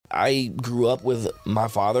I grew up with my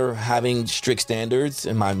father having strict standards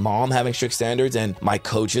and my mom having strict standards and my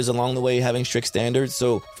coaches along the way having strict standards.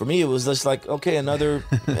 So for me, it was just like, okay, another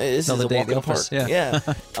this Another is a day walk at the in the park. office. Yeah.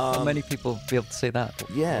 Yeah. Not many people be able to say that.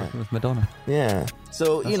 Yeah. With Madonna. Yeah.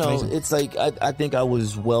 So, That's amazing. it's like I think I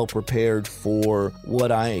was well prepared for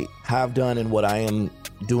what I have done and what I am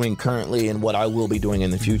doing currently and what I will be doing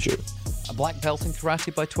in the future. A black belt in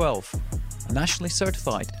karate by 12. A nationally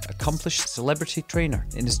certified, accomplished celebrity trainer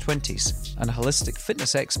in his 20s, and a holistic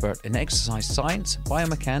fitness expert in exercise science,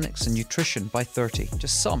 biomechanics, and nutrition by 30.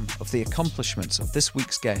 Just some of the accomplishments of this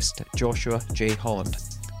week's guest, Joshua J. Holland.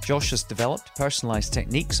 Josh has developed personalised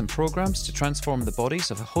techniques and programs to transform the bodies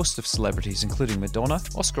of a host of celebrities, including Madonna,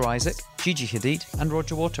 Oscar Isaac, Gigi Hadid, and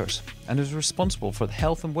Roger Waters, and is responsible for the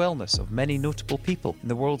health and wellness of many notable people in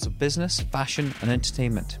the worlds of business, fashion, and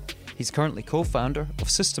entertainment. He's currently co-founder of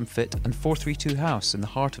System Fit and 432 House in the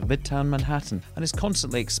heart of Midtown Manhattan, and is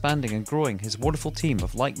constantly expanding and growing his wonderful team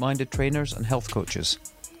of like-minded trainers and health coaches.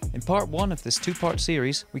 In part 1 of this 2-part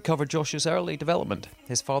series, we cover Josh's early development,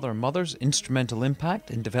 his father and mother's instrumental impact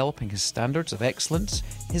in developing his standards of excellence,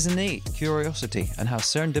 his innate curiosity, and how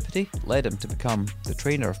serendipity led him to become the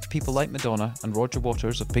trainer of people like Madonna and Roger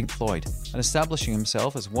Waters of Pink Floyd, and establishing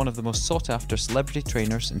himself as one of the most sought-after celebrity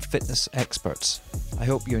trainers and fitness experts. I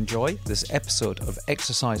hope you enjoy this episode of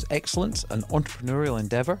Exercise Excellence and Entrepreneurial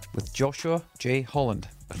Endeavour with Joshua J. Holland.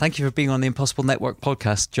 Thank you for being on the Impossible Network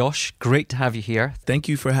podcast, Josh. Great to have you here. Thank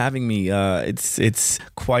you for having me. It's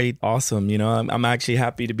quite awesome. I'm actually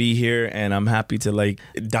happy to be here, and I'm happy to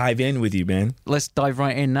dive in with you, man. Let's dive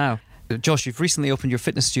right in now. Josh, you've recently opened your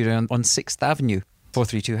fitness studio on 6th Avenue,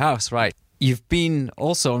 432 House, right? You've been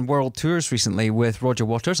also on world tours recently with Roger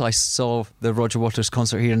Waters. I saw the Roger Waters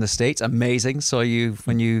concert here in the States. Amazing. Saw you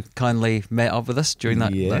when you kindly met up with us during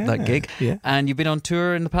that gig. Yeah. And you've been on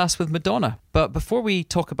tour in the past with Madonna. But before we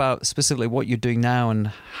talk about specifically what you're doing now and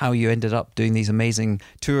how you ended up doing these amazing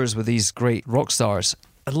tours with these great rock stars,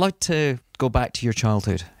 I'd like to go back to your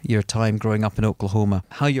childhood, your time growing up in Oklahoma,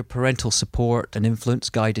 how your parental support and influence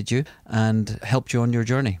guided you and helped you on your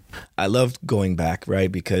journey. I loved going back,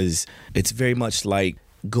 right? Because it's very much like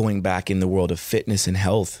going back in the world of fitness and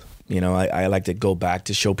health. I like to go back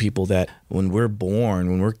to show people that when we're born,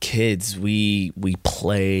 when we're kids, we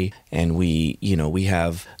play and we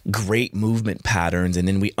have great movement patterns, and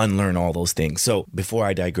then we unlearn all those things. So before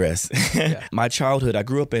I digress, my childhood, I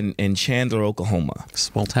grew up in Chandler, Oklahoma.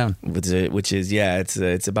 Small town. Which is,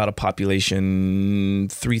 it's about a population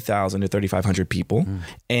 3,000 to 3,500 people.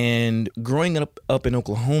 And growing up in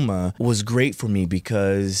Oklahoma was great for me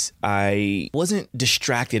because I wasn't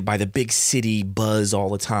distracted by the big city buzz all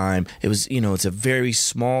the time. It was, it's a very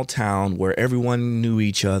small town where everyone knew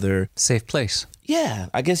each other. Safe place. Yeah,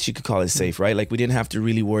 I guess you could call it safe, right? Like we didn't have to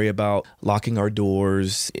really worry about locking our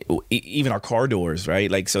doors, even our car doors,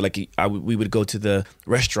 right? We would go to the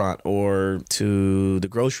restaurant or to the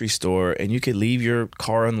grocery store and you could leave your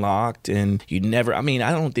car unlocked and I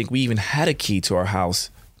don't think we even had a key to our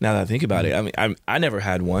house. Now that I think about it, I never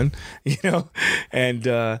had one, and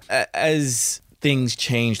as things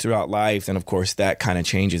change throughout life, and of course that kind of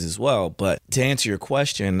changes as well. But to answer your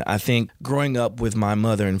question, I think growing up with my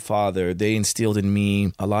mother and father, they instilled in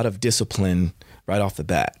me a lot of discipline right off the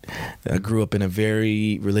bat. I grew up in a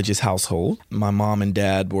very religious household. My mom and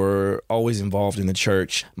dad were always involved in the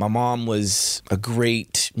church. My mom was a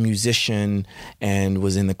great musician and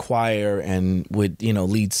was in the choir and would,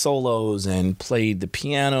 lead solos and played the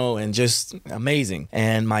piano and just amazing.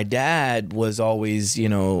 And my dad was always,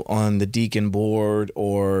 on the deacon board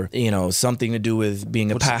or, something to do with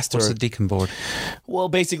being a pastor. What's the deacon board? Well,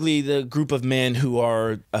 basically the group of men who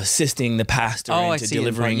are assisting the pastor into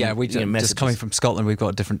delivering messages. Just coming from Scotland, we've got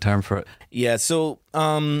a different term for it. Yeah, so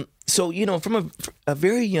from a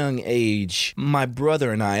very young age, my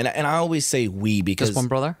brother and I always say we because... Just one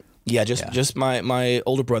brother? Yeah, just my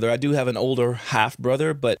older brother. I do have an older half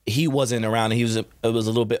brother, but he wasn't around. He was a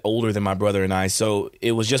little bit older than my brother and I, so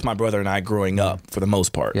it was just my brother and I growing up for the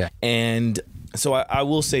most part. Yeah. And so I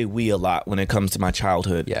will say we a lot when it comes to my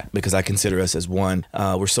childhood, because I consider us as one.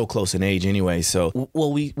 We're so close in age anyway. So,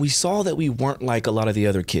 we saw that we weren't like a lot of the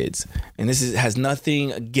other kids. And this has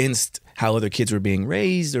nothing against how other kids were being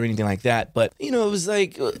raised or anything like that. But, it was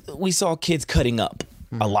like we saw kids cutting up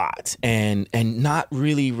a lot and not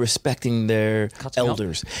really respecting their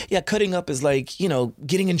elders. Yeah, cutting up is like,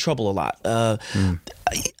 getting in trouble a lot. I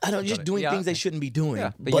don't just doing things they shouldn't be doing.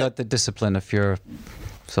 Yeah, but you got the discipline if you're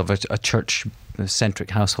sort of a church-centric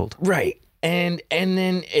household. Right. And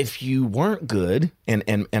then if you weren't good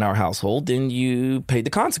in our household, then you paid the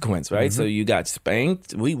consequence, right? So you got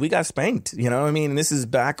spanked. We got spanked. You know what I mean? And this is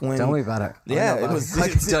back when. Tell me about it. Yeah, it was. I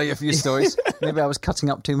can tell you a few stories. Maybe I was cutting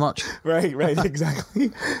up too much. Right,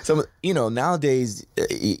 exactly. So nowadays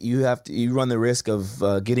you run the risk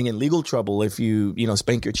of getting in legal trouble if you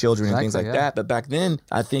spank your children and things like that. But back then,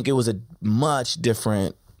 I think it was a much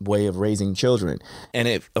different way of raising children,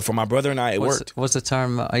 and for my brother and I, it worked. What's the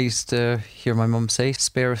term I used to hear my mum say?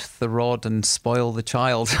 Spareth the rod and spoil the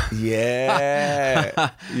child. Yeah.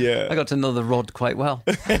 I got to know the rod quite well.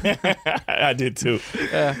 I did too.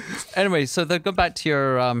 Anyway, so go back to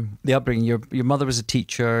your the upbringing. Your mother was a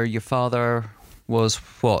teacher. Your father was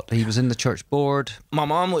what? He was in the church board. My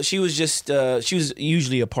mom, she was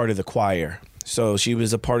usually a part of the choir. So she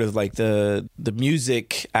was a part of like the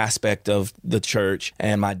music aspect of the church,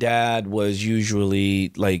 and my dad was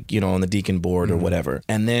usually like, on the deacon board or whatever.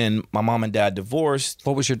 And then my mom and dad divorced.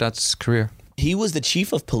 What was your dad's career? He was the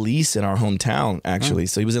chief of police in our hometown, actually.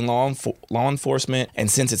 So he was in law enforcement.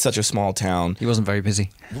 And since it's such a small town, he wasn't very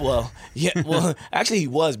busy. Well, yeah. Well, actually, he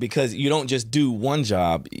was, because you don't just do one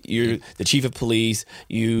job. You're the chief of police.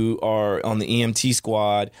 You are on the EMT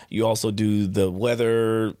squad. You also do the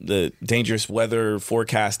weather, the dangerous weather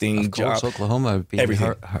forecasting job. Of course, Oklahoma would be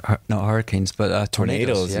everything. Not hurricanes, but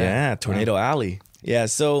tornadoes. Yeah, Tornado Alley. Yeah,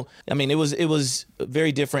 so I mean, it was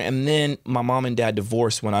very different. And then my mom and dad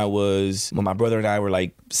divorced when my brother and I were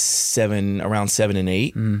like around 7 and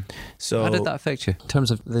 8. So how did that affect you in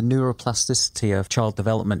terms of the neuroplasticity of child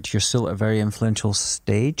development? You're still at a very influential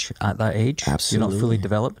stage at that age. Absolutely, you're not fully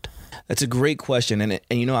developed. That's a great question, and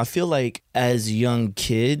I feel like as young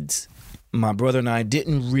kids, my brother and I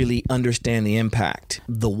didn't really understand the impact,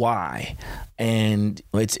 the why. And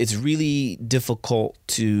it's really difficult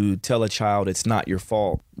to tell a child it's not your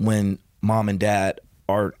fault when mom and dad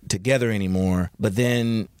aren't together anymore. But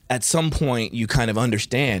then at some point you kind of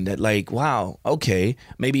understand that, like, wow, okay,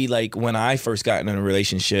 maybe like when I first got in a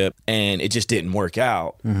relationship and it just didn't work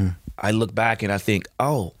out, I look back and I think,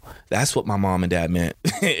 oh, that's what my mom and dad meant.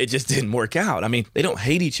 It just didn't work out. I mean, they don't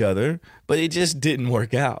hate each other, but it just didn't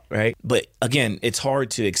work out, right? But again, it's hard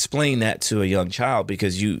to explain that to a young child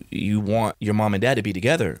because you want your mom and dad to be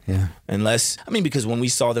together. Yeah. Because when we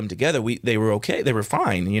saw them together, they were okay. They were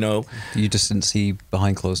fine, You just didn't see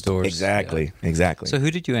behind closed doors. Exactly. So who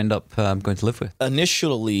did you end up going to live with?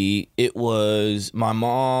 Initially, it was my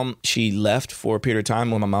mom. She left for a period of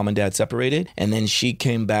time when my mom and dad separated, and then she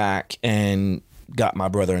came back and got my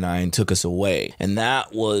brother and I and took us away. And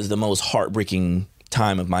that was the most heartbreaking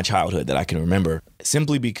time of my childhood that I can remember,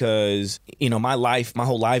 simply because, my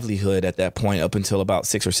whole livelihood at that point up until about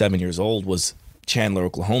 6 or 7 years old was Chandler,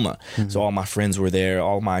 Oklahoma. So all my friends were there.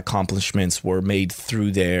 All my accomplishments were made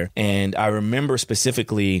through there. And I remember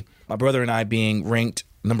specifically my brother and I being ranked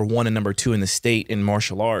number 1 and number 2 in the state in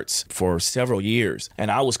martial arts for several years.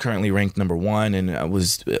 And I was currently ranked number 1, and I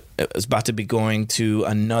was about to be going to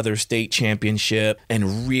another state championship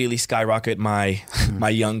and really skyrocket my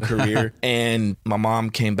young career. And my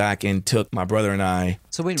mom came back and took my brother and I.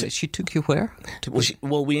 So wait a minute, she took you where?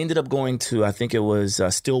 We ended up going to, I think it was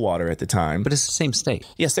Stillwater at the time. But it's the same state.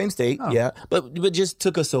 Yeah, same state, yeah. But just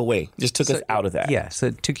took us away, us out of that. Yeah, so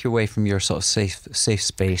it took you away from your sort of safe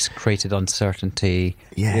space, created uncertainty.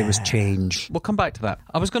 Yeah. There was change. We'll come back to that.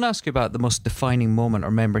 I was going to ask you about the most defining moment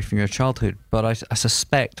or memory from your childhood, but I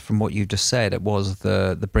suspect from what you just said, it was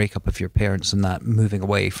the breakup of your parents and that moving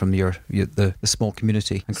away from the small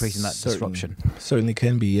community and creating that disruption. Certainly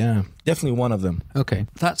can be, yeah. Definitely one of them. Okay.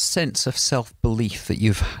 That sense of self-belief that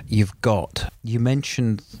you've got, you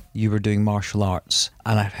mentioned you were doing martial arts,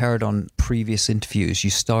 and I've heard on previous interviews you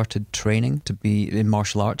started training to be in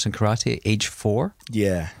martial arts and karate at age 4.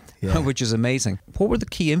 Yeah. Which is amazing. What were the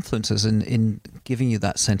key influences in giving you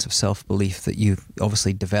that sense of self-belief that you've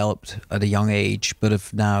obviously developed at a young age, but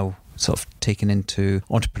have now sort of taken into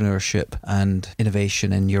entrepreneurship and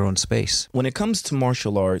innovation in your own space? When it comes to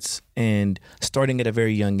martial arts and starting at a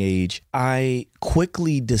very young age, I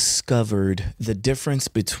quickly discovered the difference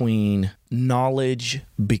between knowledge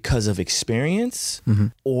because of experience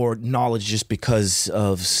or knowledge just because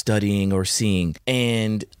of studying or seeing.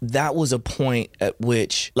 And that was a point at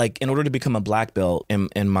which, like, in order to become a black belt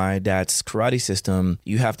in my dad's karate system,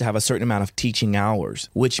 you have to have a certain amount of teaching hours,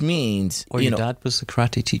 which means... Or your dad was a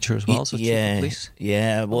karate teacher as well, so chief of police?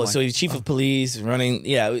 Yeah, well, so he's chief of police, running,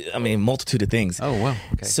 multitude of things. Oh, wow.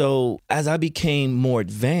 Okay. So as I became more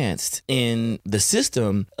advanced in the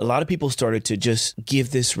system, a lot of people started to just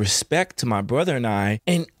give this respect to my brother and I.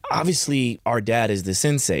 And obviously our dad is the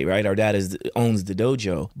sensei, right? Our dad owns the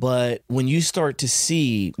dojo. But when you start to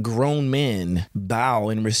see grown men bow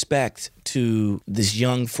in respect to this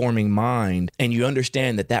young forming mind, and you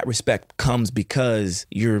understand that respect comes because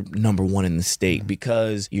you're number one in the state,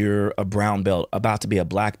 because you're a brown belt, about to be a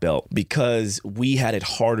black belt, because we had it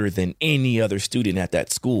harder than any other student at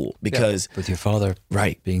that school, because with your father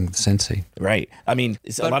being the sensei. Right. I mean,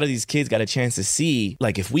 a lot of these kids got a chance to see,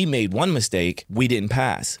 like, if we made one mistake, we didn't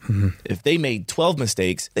pass. If they made 12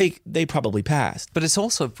 mistakes, they probably passed. But it's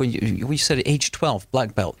also, when you said at age 12,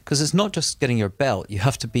 black belt, because it's not just getting your belt. You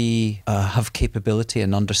have to be have capability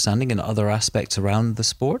and understanding in other aspects around the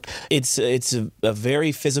sport. It's a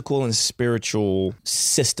very physical and spiritual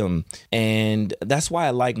system, and that's why I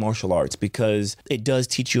like martial arts, because it does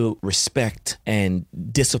teach you respect and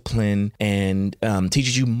discipline, and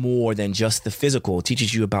teaches you more than just the physical. It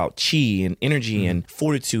teaches you about chi and energy and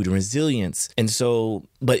fortitude and resilience. And so,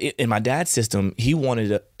 but in my dad's system, he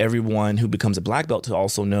wanted everyone who becomes a black belt to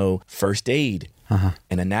also know first aid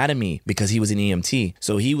and anatomy, because he was an EMT.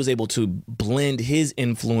 So he was able to blend his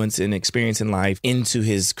influence and experience in life into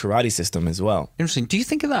his karate system as well. Interesting. Do you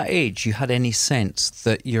think at that age you had any sense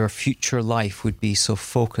that your future life would be so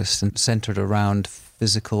focused and centered around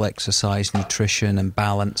physical exercise, nutrition, and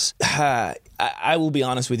balance? I will be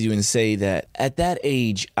honest with you and say that at that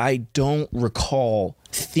age, I don't recall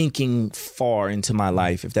thinking far into my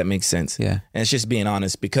life, if that makes sense. Yeah. And it's just being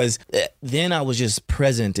honest, because then I was just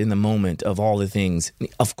present in the moment of all the things.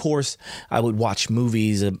 Of course, I would watch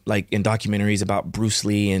movies like in documentaries about Bruce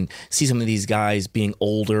Lee and see some of these guys being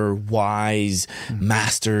older, wise,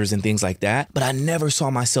 masters and things like that. But I never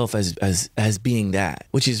saw myself as being that,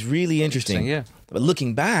 which is really interesting. Yeah. But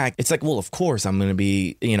looking back, it's like, well, of course I'm going to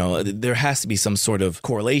be, there has to be some sort of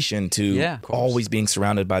correlation to always being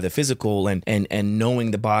surrounded by the physical and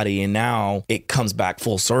knowing the body. And now it comes back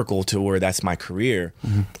full circle to where that's my career.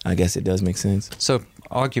 I guess it does make sense. So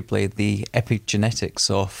arguably the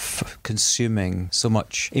epigenetics of consuming so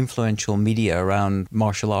much influential media around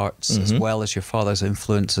martial arts, as well as your father's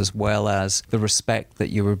influence, as well as the respect that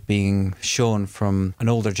you were being shown from an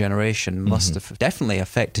older generation, must have definitely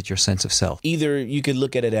affected your sense of self. Either you could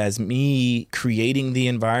look at it as me creating the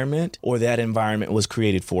environment, or that environment was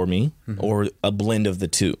created for me, or a blend of the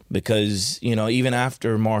two. Because, even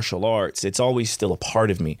after martial arts, it's always still a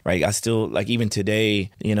part of me, right? I still, like, even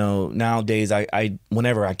today, nowadays, I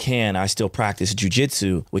whenever I can, I still practice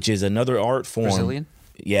jiu-jitsu, which is another art form. Brazilian?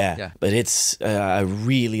 Yeah. But it's, I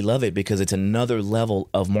really love it, because it's another level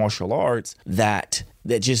of martial arts that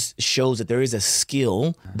just shows that there is a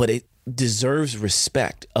skill, but it deserves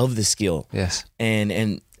respect of the skill. Yes.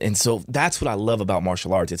 And so that's what I love about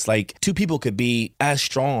martial arts. It's like two people could be as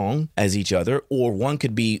strong as each other, or one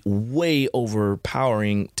could be way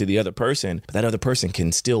overpowering to the other person, but that other person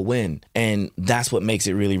can still win. And that's what makes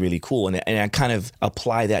it really, really cool. And I kind of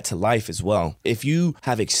apply that to life as well. If you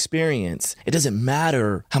have experience, it doesn't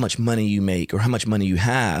matter how much money you make or how much money you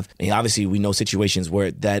have. And obviously, we know situations where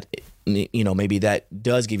that, maybe that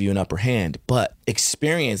does give you an upper hand, but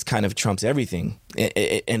experience kind of trumps everything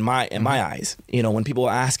in my eyes. When people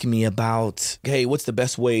ask me about, hey, what's the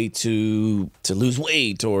best way to lose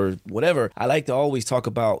weight or whatever, I like to always talk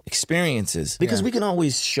about experiences, because we can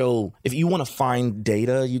always show, if you want to find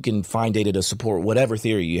data, you can find data to support whatever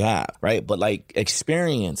theory you have, right? But like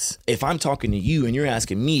experience, if I'm talking to you and you're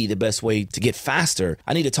asking me the best way to get faster,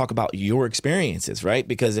 I need to talk about your experiences, right?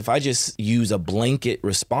 Because if I just use a blanket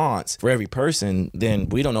response for every person, then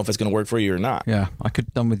we don't know if it's going to work for you or not. Yeah, I could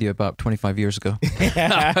have done with you about 25 years ago.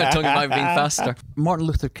 Talking about being faster. Martin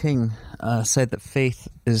Luther King said that faith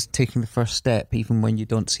is taking the first step even when you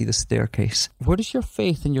don't see the staircase. Where does your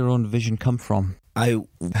faith in your own vision come from? I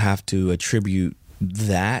have to attribute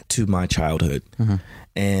that to my childhood.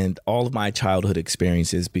 And all of my childhood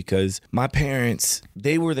experiences, because my parents,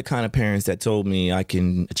 they were the kind of parents that told me I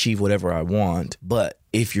can achieve whatever I want, but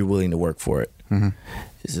if you're willing to work for it.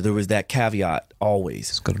 So there was that caveat always.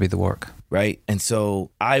 It's got to be the work. Right? And so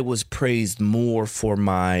I was praised more for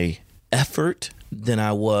my effort than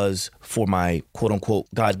I was for my quote unquote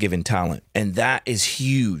God-given talent. And that is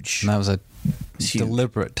huge. And that was a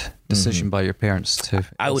deliberate decision by your parents to...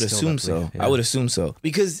 I would assume so. Yeah. I would assume so.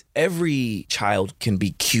 Because every child can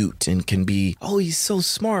be cute and can be, oh, he's so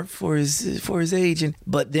smart for his age.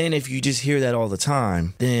 But then if you just hear that all the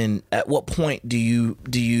time, then at what point do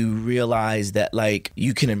you realize that, like,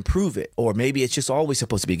 you can improve it? Or maybe it's just always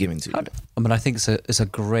supposed to be given to you? I mean, I think it's a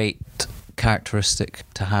great characteristic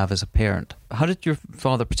to have as a parent. How did your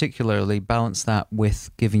father particularly balance that with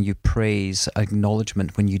giving you praise,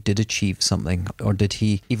 acknowledgement when you did achieve something? Or did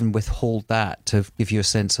he even withhold that to give you a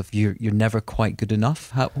sense of you're never quite good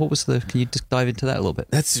enough? Can you just dive into that a little bit?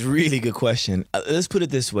 That's a really good question. Let's put it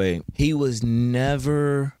this way. He was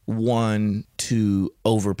never one to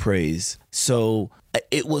overpraise. So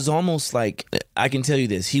it was almost like, I can tell you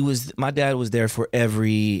this, my dad was there for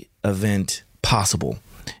every event possible.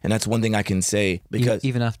 And that's one thing I can say, because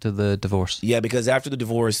even after the divorce. Yeah, because after the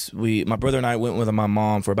divorce, my brother and I went with my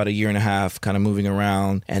mom for about a year and a half, kind of moving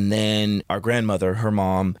around. And then our grandmother, her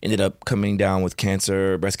mom, ended up coming down with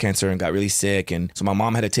cancer, breast cancer, and got really sick. And so my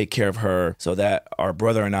mom had to take care of her, so that our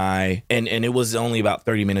brother and I, and it was only about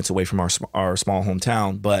 30 minutes away from our small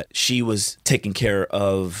hometown, but she was taking care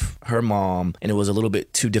of her mom, and it was a little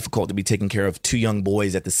bit too difficult to be taking care of two young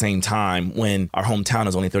boys at the same time when our hometown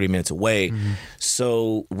is only 30 minutes away. Mm-hmm.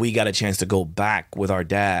 So we got a chance to go back with our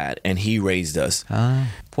dad, and he raised us.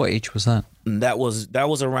 What age was that? That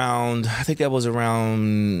was around, I think that was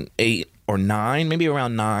around 8 or 9, maybe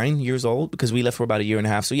around 9 years old, because we left for about a year and a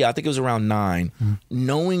half. So yeah, I think it was around 9. Mm.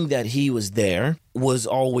 Knowing that he was there was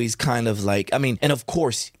always kind of like, I mean, and of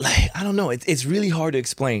course, like, I don't know, it's really hard to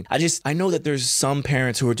explain. I know that there's some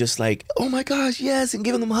parents who are just like, oh my gosh, yes, and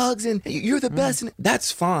giving them hugs and you're the best, and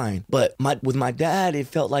that's fine. But with my dad, it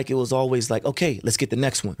felt like it was always like, okay, let's get the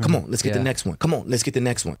next one. Come on, let's get the next one. Come on, let's get the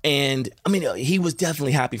next one. And I mean, he was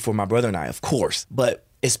definitely happy for my brother and I, of course, but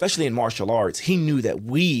especially in martial arts, he knew that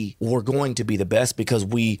we were going to be the best because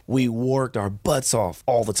we worked our butts off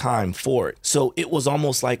all the time for it. So it was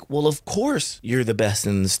almost like, well, of course you're the best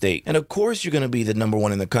in the state. And of course you're going to be the number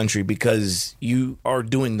one in the country because you are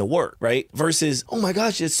doing the work, right? Versus, oh my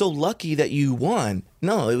gosh, it's so lucky that you won.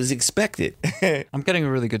 No, it was expected. I'm getting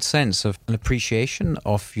a really good sense of an appreciation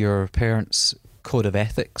of your parents' code of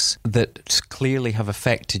ethics that clearly have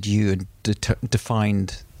affected you and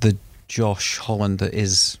defined the Josh Holland that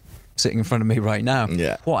is sitting in front of me right now.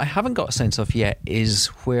 Yeah. What I haven't got a sense of yet is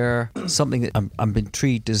where something that I'm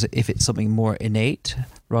intrigued is if it's something more innate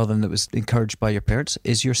rather than that was encouraged by your parents,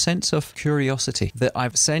 is your sense of curiosity that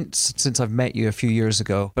I've sensed since I've met you a few years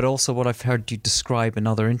ago, but also what I've heard you describe in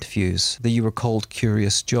other interviews, that you were called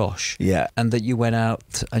Curious Josh. Yeah. And that you went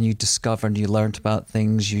out and you discovered, you learned about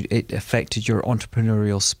things, it affected your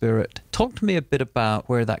entrepreneurial spirit. Talk to me a bit about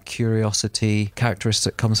where that curiosity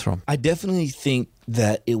characteristic comes from. I definitely think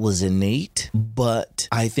that it was innate, but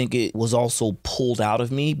I think it was also pulled out of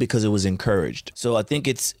me because it was encouraged. So I think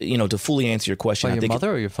it's, to fully answer your question, By I your think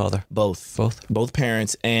mother or your father? Both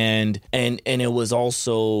parents, and it was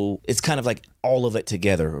also, it's kind of like all of it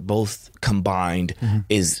together, both combined,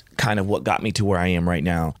 is kind of what got me to where I am right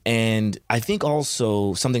now. And I think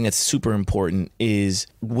also something that's super important is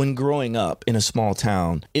when growing up in a small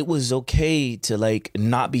town, it was okay to like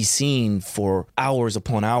not be seen for hours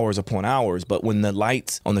upon hours upon hours. But when the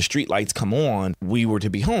lights on the street lights come on, we were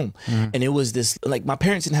to be home. And it was this, like, my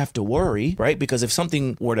parents didn't have to worry, right? Because if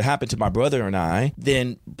something were to happen to my brother and I,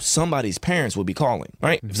 then somebody's parents would be calling,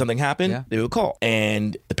 right? If something happened, they would call,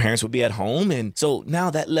 and the parents would be at home. And so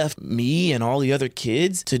now that left me and all the other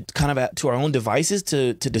kids to kind of to our own devices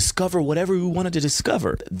to discover whatever we wanted to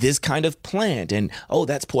discover. This kind of plant, and oh,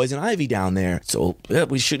 that's poison ivy down there. So yeah,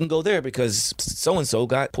 we shouldn't go there because so-and-so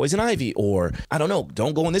got poison ivy. Or I don't know,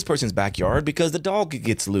 don't go in this person's backyard because the dog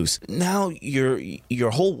gets loose. Now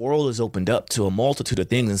your whole world is opened up to a multitude of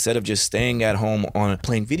things instead of just staying at home on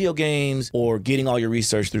playing video games or getting all your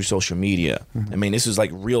research through social media. I mean, this was like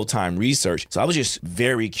real-time research. So I was just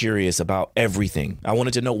very curious about everything. I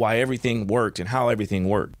wanted to know why everything worked and how everything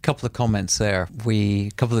worked. A couple of comments there. A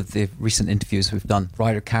couple of the recent interviews we've done,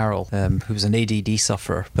 Ryder Carroll, who was an ADD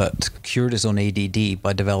sufferer but cured his own ADD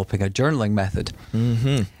by developing a journaling method.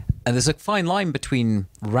 And there's a fine line between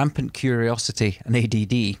rampant curiosity and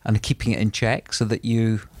ADD and keeping it in check so that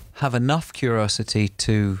you have enough curiosity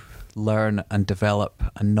to learn and develop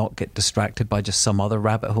and not get distracted by just some other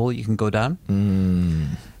rabbit hole you can go down.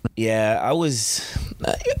 Yeah,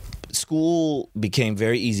 school became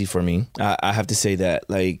very easy for me. I have to say that,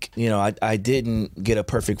 like, I didn't get a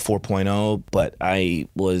perfect 4.0, but I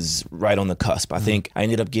was right on the cusp. I think I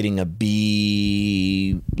ended up getting a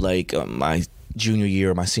B, like my junior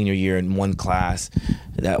year or my senior year in one class.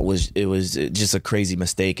 It was just a crazy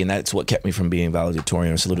mistake, and that's what kept me from being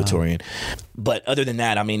valedictorian or salutatorian. But other than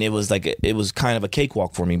that, I mean, it was kind of a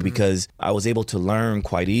cakewalk for me because I was able to learn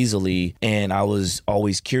quite easily, and I was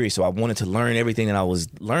always curious. So I wanted to learn everything that I was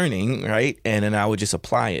learning, right? And then I would just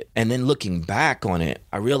apply it. And then looking back on it,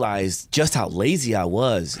 I realized just how lazy I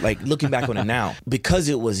was, like looking back on it now, because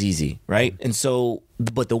it was easy, right? And so,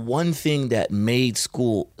 but the one thing that made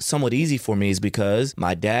school somewhat easy for me is because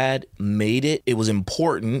my dad made it. It was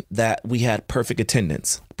important that we had perfect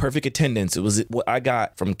attendance. Perfect attendance. It was what I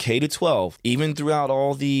got from K to 12, even throughout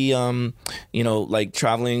all the, like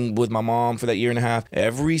traveling with my mom for that year and a half.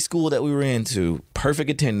 Every school that we were into, perfect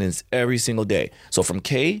attendance every single day. So from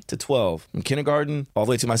K to 12, from kindergarten all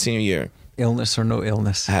the way to my senior year. Illness or no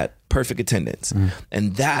illness. I had perfect attendance.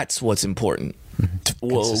 And that's what's important.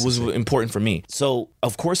 Well, it was important for me. So,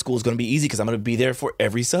 of course, school is going to be easy because I'm going to be there for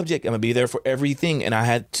every subject. I'm going to be there for everything. And I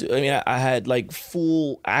had like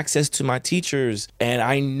full access to my teachers. And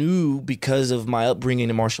I knew because of my upbringing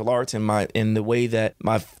in martial arts and the way that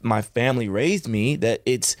my family raised me that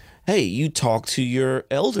it's, hey, you talk to your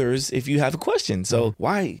elders if you have a question. So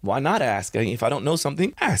why not ask? I mean, if I don't know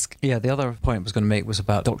something, ask. Yeah, the other point I was going to make was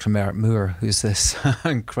about Dr. Merritt Moore, who's this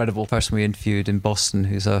incredible person we interviewed in Boston,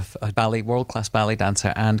 who's a world-class ballet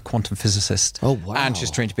dancer and quantum physicist. Oh, wow. And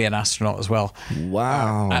she's trained to be an astronaut as well.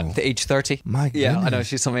 Wow. At the age 30. My goodness. Yeah, I know,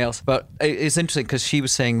 she's something else. But it's interesting because she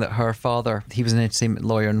was saying that her father, he was an entertainment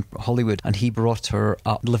lawyer in Hollywood, and he brought her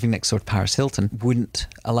up living next door to Paris Hilton, wouldn't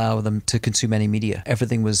allow them to consume any media.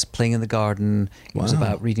 Everything was playing in the garden. It was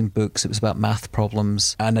about reading books. It was about math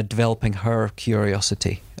problems and developing her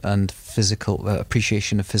curiosity and physical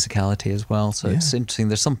appreciation of physicality as well. So it's interesting.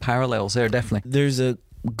 There's some parallels there, definitely. There's a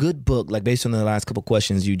good book, like based on the last couple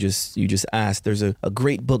questions you just asked, there's a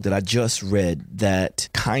great book that I just read that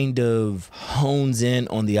kind of hones in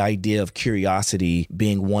on the idea of curiosity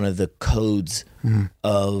being one of the codes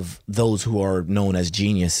of those who are known as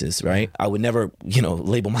geniuses, right? I would never,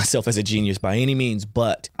 label myself as a genius by any means,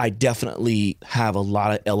 but I definitely have a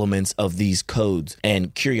lot of elements of these codes.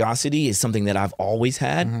 And curiosity is something that I've always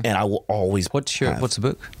had, and I will always What's the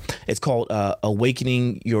book? It's called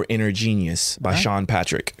Awakening Your Inner Genius by Sean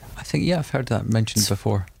Patrick. I think, I've heard that mentioned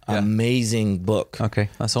before. Amazing book. Okay,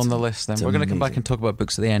 that's on the list then. We're going to come back and talk about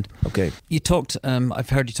books at the end. Okay. You talked, I've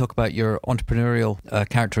heard you talk about your entrepreneurial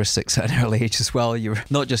characteristics at an early age as well. You were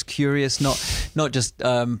not just curious, not just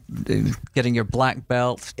getting your black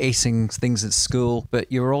belt, acing things at school,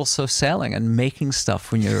 but you were also selling and making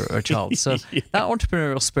stuff when you were a child. So that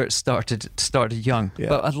entrepreneurial spirit started young. Yeah.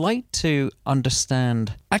 But I'd like to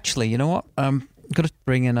understand, actually, you know what? I'm going to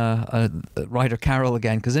bring in a writer, Carroll,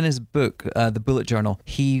 again, because in his book, The Bullet Journal,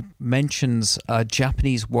 he mentions a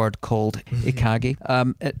Japanese word called ikage,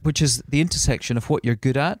 which is the intersection of what you're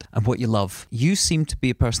good at and what you love. You seem to be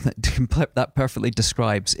a person that perfectly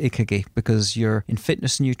describes ikage because you're in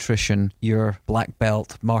fitness and nutrition, you're black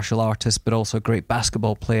belt, martial artist, but also a great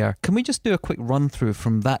basketball player. Can we just do a quick run through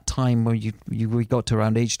from that time when we got to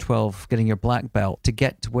around age 12, getting your black belt, to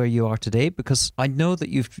get to where you are today? Because I know that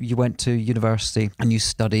you went to university and you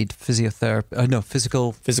studied physical therapy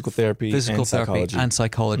and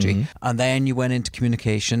psychology. And then you went into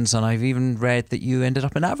communications, and I've even read that you ended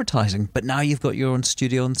up in advertising, but now you've got your own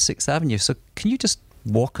studio on 6th Avenue. So can you just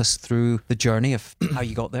walk us through the journey of how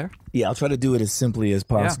you got there? Yeah, I'll try to do it as simply as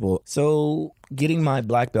possible. So getting my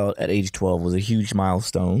black belt at age 12 was a huge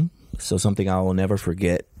milestone. So something I will never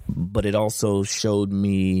forget. But it also showed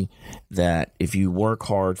me that if you work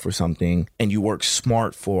hard for something and you work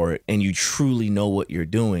smart for it and you truly know what you're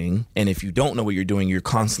doing, and if you don't know what you're doing, you're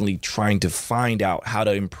constantly trying to find out how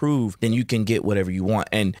to improve, then you can get whatever you want.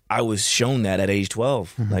 And I was shown that at age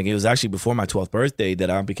 12. Like, it was actually before my 12th birthday that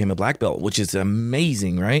I became a black belt, which is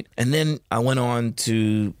amazing, right? And then I went on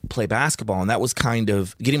to play basketball, and that was kind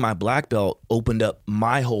of getting my black belt opened up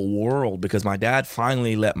my whole world, because my dad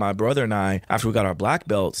finally let my brother and I, after we got our black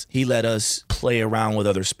belts, he let us play around with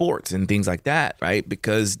other sports and things like that, right?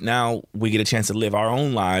 Because now we get a chance to live our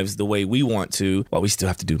own lives the way we want to. Well, we still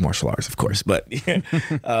have to do martial arts, of course, but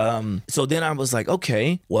so then I was like,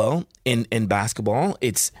 okay, well, in basketball,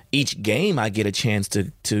 it's each game I get a chance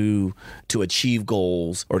to achieve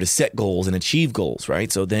goals, or to set goals and achieve goals,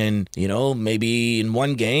 right? So then, maybe in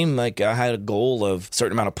one game, like I had a goal of a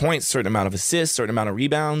certain amount of points, certain amount of assists, certain amount of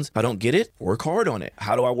rebounds. If I don't get it, work hard on it.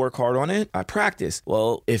 How do I work hard on it? I practice.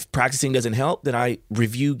 Well, if practicing doesn't help, then I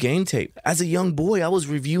review game tape. As a young boy, I was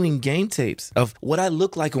reviewing game tapes of what I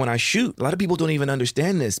look like when I shoot. A lot of people don't even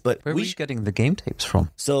understand this, but where were you getting the game tapes from?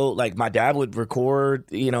 So, like, my dad would record,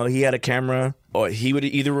 he had a camera or he would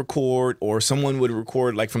either record or someone would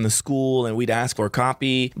record like from the school and we'd ask for a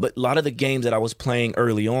copy. But a lot of the games that I was playing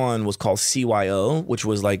early on was called CYO, which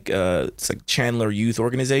was like it's like Chandler Youth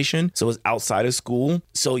Organization. So it was outside of school.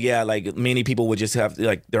 So yeah, like many people would just have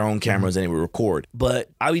like their own cameras and they would record. But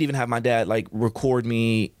I would even have my dad like record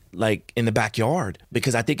me like in the backyard,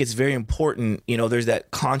 because I think it's very important. You know, there's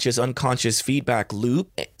that conscious, unconscious feedback loop.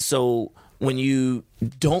 So when you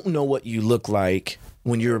don't know what you look like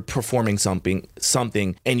when you're performing something,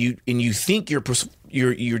 and you think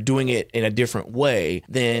you're doing it in a different way,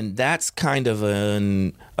 then that's kind of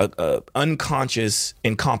an unconscious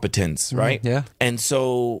incompetence, right? Yeah. And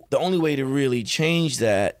so the only way to really change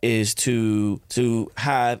that is to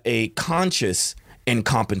have a conscious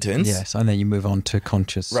incompetence. Yes, and then you move on to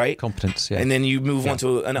conscious right? competence. Yeah. And then you move on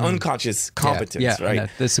to an unconscious competence, right? Yeah,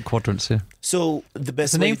 there's the quadrants, yeah. So the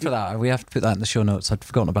best There's a way name to for that. We have to put that in the show notes. I'd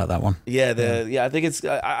forgotten about that one. I think it's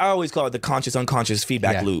I always call it the conscious unconscious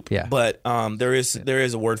feedback loop. Yeah. But there is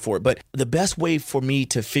a word for it. But the best way for me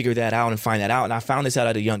to figure that out and find that out, and I found this out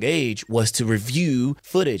at a young age, was to review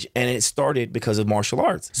footage. And it started because of martial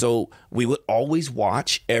arts. So we would always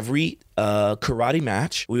watch every karate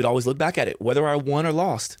match. We would always look back at it, whether I won or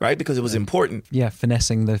lost, right? Because it was important. Yeah,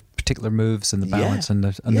 finessing the particular moves and the balance and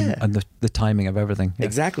the timing of everything. Yeah.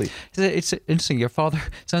 Exactly. It's interesting. Your father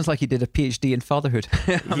sounds like he did a PhD in fatherhood.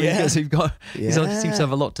 Because he seems to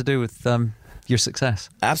have a lot to do with your success.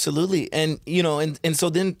 Absolutely. And and so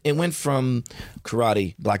then it went from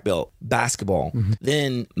karate, black belt, basketball,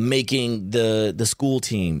 then making the school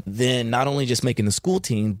team, then not only just making the school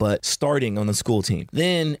team, but starting on the school team,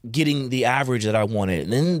 then getting the average that I wanted,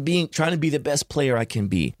 then trying to be the best player I can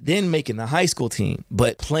be, then making the high school team,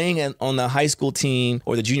 but playing on the high school team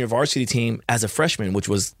or the junior varsity team as a freshman, which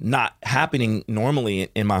was not happening normally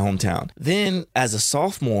in my hometown. Then as a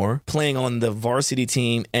sophomore, playing on the varsity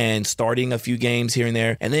team and starting a few games here and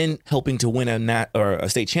there, and then helping to win a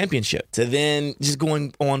state championship, to then just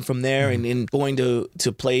going on from there and then going to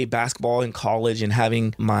play basketball in college and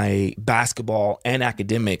having my basketball and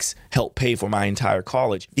academics help pay for my entire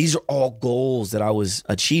college. These are all goals that I was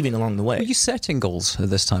achieving along the way. Were you setting goals at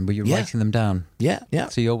this time? Were you writing them down? Yeah.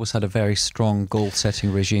 So you always had a very strong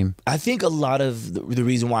goal-setting regime. I think a lot of the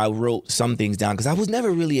reason why I wrote some things down, because I was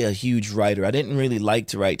never really a huge writer. I didn't really like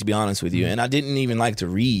to write, to be honest with you, and I didn't even like to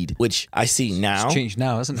read, which I see now. It's changed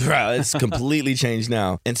now, isn't it? Right, it's completely changed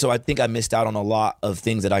now. And so I think I missed out on a lot of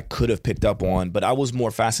things that I could have picked up on, but I was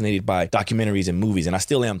more fascinated by documentaries and movies, and I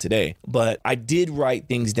still am today. But I did write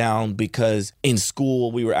things down because in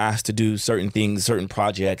school we were asked to do certain things, certain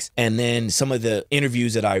projects, and then some of the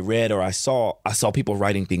interviews that I read or I saw people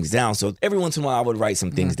writing things down. So every once in a while I would write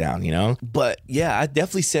some things down, But yeah, I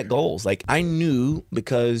definitely set goals. Like I knew,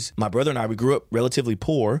 because my brother and I, we grew up relatively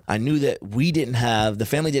poor. I knew that the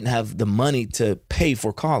family didn't have the money to pay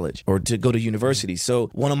for college or to go to university. So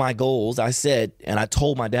one of my goals, I said, and I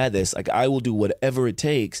told my dad this, like, I will do whatever it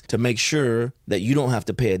takes to make sure that you don't have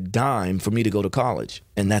to pay a dime for me to go to college.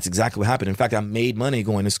 And that's exactly what happened. In fact, I made money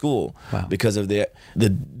going to school because of the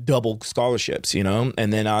double scholarships,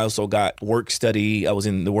 And then I also got work study. I was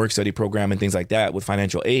in the work study program and things like that with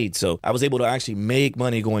financial aid. So I was able to actually make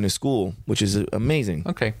money going to school, which is amazing.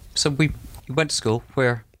 Okay. So you went to school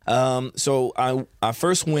where? So I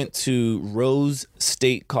first went to Rose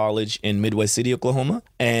State College in Midwest City, Oklahoma,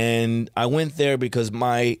 and I went there because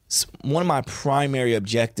one of my primary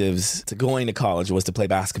objectives to going to college was to play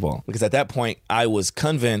basketball. Because at that point, I was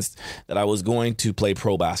convinced that I was going to play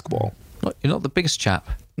pro basketball. You're not the biggest chap.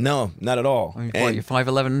 No, not at all. I mean, you're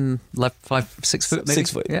 5'11", 6 foot, maybe?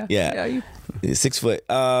 6 foot. Yeah. 6 foot.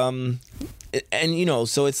 And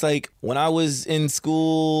so it's like when I was in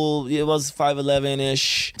school, it was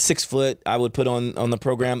 5'11"-ish, 6 foot. I would put on the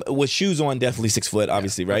program with shoes on, definitely 6 foot,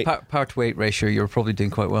 obviously, right? Power to weight ratio, you were probably doing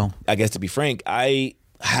quite well. I guess, to be frank, I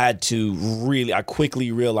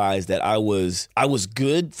quickly realized that I was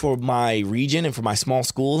good for my region and for my small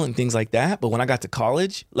school and things like that. But when I got to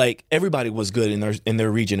college, like everybody was good in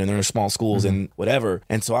their region and their small schools and whatever.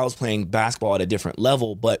 And so I was playing basketball at a different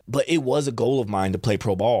level, but it was a goal of mine to play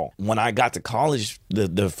pro ball. When I got to college, to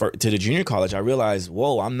the junior college, I realized,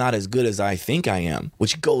 whoa, I'm not as good as I think I am,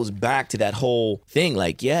 which goes back to that whole thing.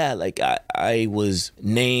 Like, yeah, like I was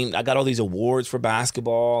named, I got all these awards for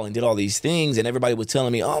basketball and did all these things, and everybody was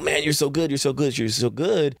telling me, oh man, you're so good,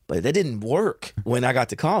 but that didn't work when I got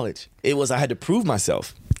to college. I had to prove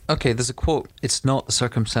myself. Okay, there's a quote, it's not the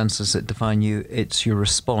circumstances that define you, it's your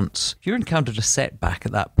response. You encountered a setback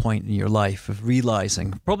at that point in your life of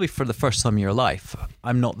realizing, probably for the first time in your life,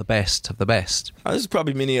 I'm not the best of the best. There's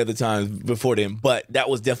probably many other times before then, but that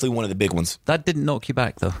was definitely one of the big ones. That didn't knock you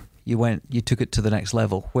back though. you took it to the next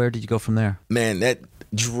level. Where did you go from there? Man, that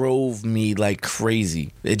drove me like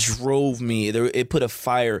crazy. It drove me. It put a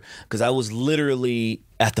fire, because I was literally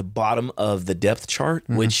at the bottom of the depth chart,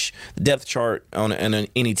 which the depth chart on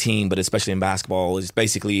any team, but especially in basketball, is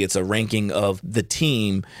basically it's a ranking of the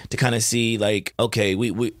team to kind of see like, okay,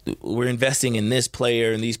 we're investing in this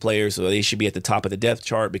player and these players, so they should be at the top of the depth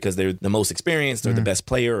chart because they're the most experienced or the best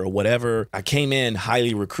player or whatever. I came in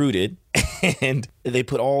highly recruited, and they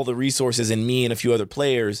put all the resources in me and a few other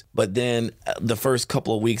players. But then the first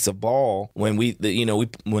couple of weeks of ball, when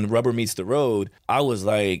when rubber meets the road, I was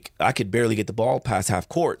like, I could barely get the ball past half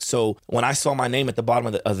court. So when I saw my name at the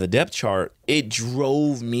bottom of the depth chart, it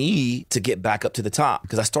drove me to get back up to the top,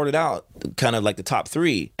 because I started out kind of like the top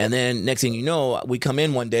 3. And then next thing you know, we come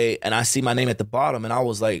in one day and I see my name at the bottom, and I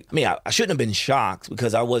was like, I shouldn't have been shocked,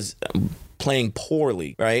 because I was playing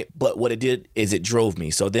poorly, right? But what it did is it drove me.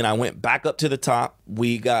 So then I went back up to the top.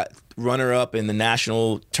 We got runner-up in the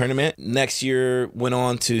national tournament. Next year, went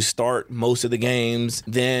on to start most of the games,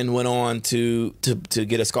 then went on to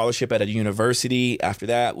get a scholarship at a university after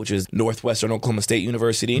that, which is Northwestern Oklahoma State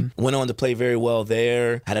University. Went on to play very well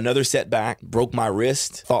there. Had another setback, broke my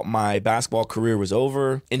wrist, thought my basketball career was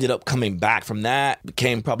over. Ended up coming back from that,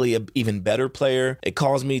 became probably an even better player. It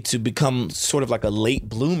caused me to become sort of like a late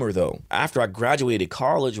bloomer, though. After I graduated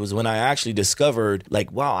college was when I actually discovered,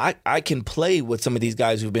 like, wow, I can play with some of these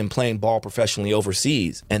guys who've been playing ball professionally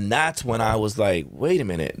overseas. And that's when I was like, wait a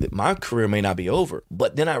minute, my career may not be over.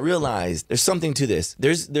 But then I realized there's something to this.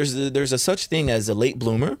 There's a such thing as a late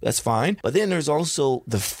bloomer. That's fine. But then there's also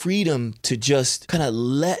the freedom to just kind of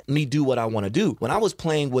let me do what I want to do. When I was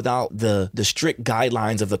playing without the strict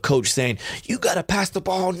guidelines of the coach saying, you got to pass the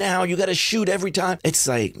ball now, you got to shoot every time. It's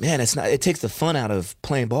like, man, it takes the fun out of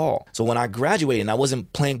playing ball. So when I graduated and I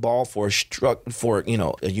wasn't playing ball for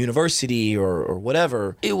a university or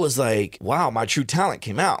whatever, it was like, wow, my true talent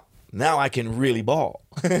came out. Now I can really ball.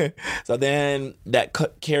 So then that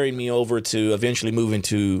carried me over to eventually moving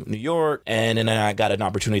to New York, and then I got an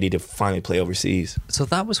opportunity to finally play overseas. So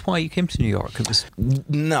that was why you came to New York?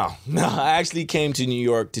 No, I actually came to New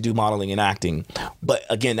York to do modeling and acting. But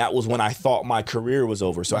again, that was when I thought my career was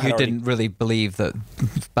over. So you didn't really believe that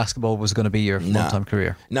basketball was going to be your full-time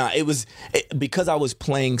career? No, because I was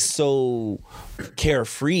playing so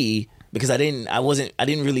carefree. Because I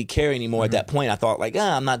didn't really care anymore at that point. I thought like,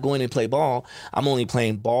 I'm not going to play ball. I'm only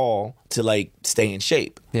playing ball to like stay in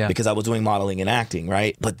shape. Yeah. Because I was doing modeling and acting,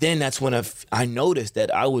 right? But then that's when I noticed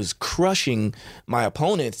that I was crushing my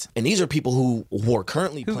opponents, and these are people who were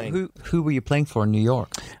currently playing. Who were you playing for in New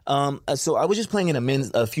York? So I was just playing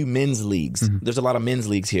in a few men's leagues. There's a lot of men's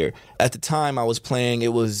leagues here. At the time I was playing,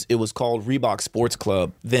 it was called Reebok Sports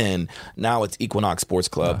Club then. Now it's Equinox Sports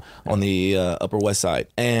Club on the Upper West Side.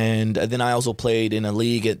 And then I also played in a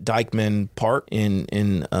league at Dyckman Park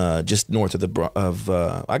in just north of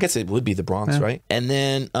I guess it would be the Bronx, right? And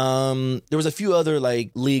then there was a few other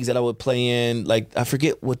like leagues that I would play in. Like I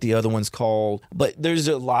forget what the other one's called, but there's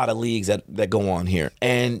a lot of leagues that go on here.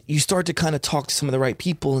 And you start to kind of talk to some of the right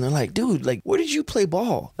people, and they're like, dude, like, where did you play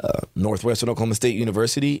ball? Northwestern Oklahoma State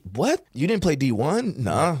University. What? You didn't play D1?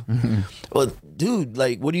 Nah. Well, dude,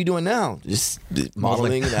 like, what are you doing now? Just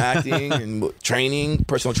modeling and acting and training,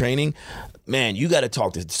 personal training. Man, you got to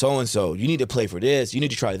talk to so-and-so. You need to play for this. You need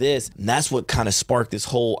to try this. And that's what kind of sparked this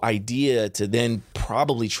whole idea to then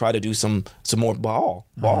probably try to do some more ball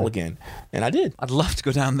again. And I did. I'd love to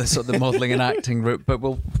go down this sort of the modeling and acting route, but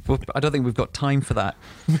I don't think we've got time for that.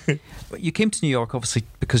 But you came to New York, obviously,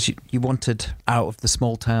 because you wanted out of the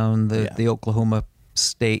small town, the Oklahoma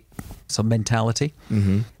State some mentality.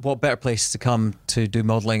 What better place to come to do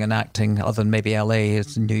modeling and acting other than maybe LA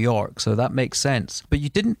is New York, so that makes sense. But you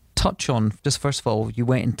didn't touch on, just first of all, you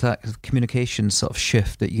went into that communications sort of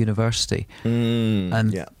shift at university.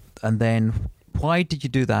 And then why did you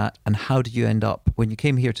do that, and how did you end up, when you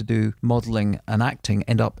came here to do modeling and acting,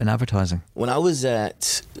 end up in advertising? When I was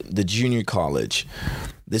at the junior college,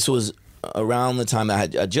 this was around the time I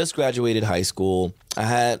just graduated high school. I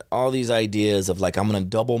had all these ideas of like, I'm going to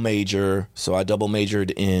double major. So I double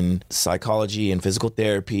majored in psychology and physical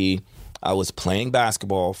therapy. I was playing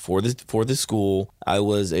basketball for the school. I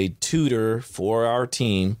was a tutor for our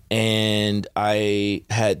team, and I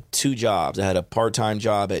had 2 jobs. I had a part-time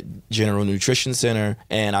job at General Nutrition Center,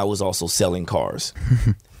 and I was also selling cars.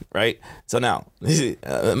 Right? So now,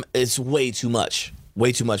 it's way too much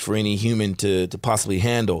for any human to possibly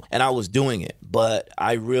handle. And I was doing it, but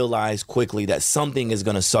I realized quickly that something is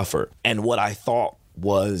going to suffer. And what I thought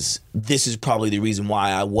this is probably the reason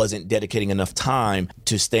why I wasn't dedicating enough time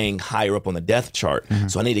to staying higher up on the depth chart.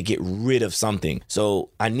 So I need to get rid of something. So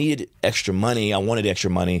I needed extra money. I wanted extra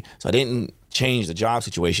money. So I didn't change the job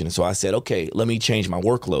situation. So I said, okay, let me change my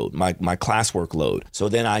workload, my class workload. So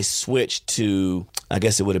then I switched to, I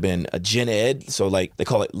guess it would have been a gen ed. So like they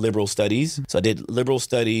call it liberal studies. So I did liberal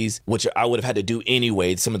studies, which I would have had to do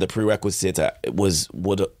anyway. Some of the prerequisites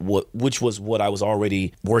which was what I was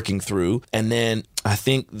already working through. And then I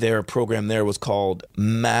think their program there was called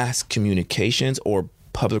mass communications or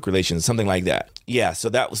public relations, something like that. Yeah. So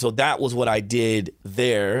that was what I did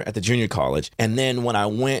there at the junior college. And then when I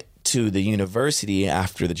went to the university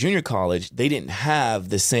after the junior college, they didn't have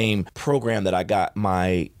the same program that I got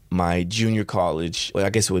my junior college. Well,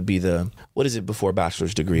 I guess it would be what is it before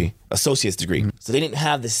bachelor's degree? Associate's degree. So they didn't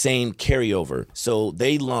have the same carryover. So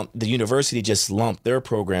the university just lumped their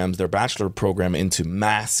programs, their bachelor program into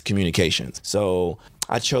mass communications. So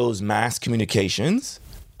I chose mass communications,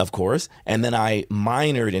 of course, and then I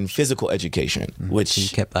minored in physical education, which... So you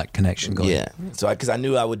kept that connection going. Yeah, so because I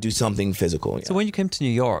knew I would do something physical. Yeah. So when you came to New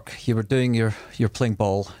York, you were doing you're playing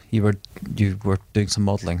ball, you were doing some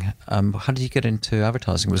modeling. How did you get into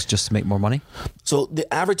advertising? Was it just to make more money? So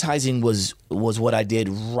the advertising was what I did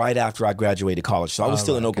right after I graduated college. So I was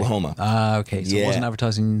still in Oklahoma. Okay. So it wasn't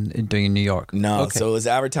advertising doing in New York? No, okay. So it was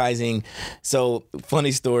advertising. So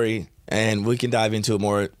funny story, and we can dive into it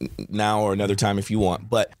more now or another time if you want.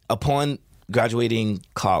 But upon graduating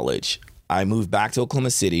college, I moved back to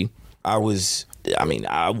Oklahoma City. I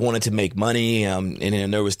wanted to make money, and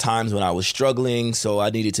then there was times when I was struggling, so I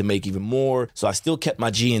needed to make even more. So I still kept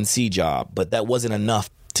my GNC job, but that wasn't enough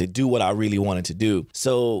to do what I really wanted to do.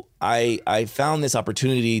 So I found this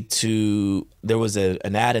opportunity there was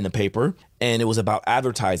an ad in the paper, and it was about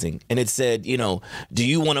advertising. And it said, do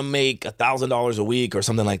you want to make $1,000 a week or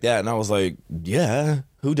something like that? And I was like, yeah,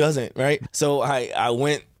 who doesn't, right? So I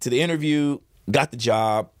went to the interview, got the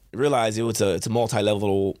job, realized it's a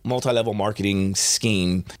multi-level marketing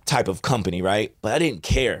scheme type of company, right? But I didn't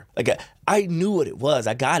care. Like I knew what it was.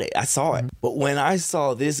 I got it. I saw it. But when I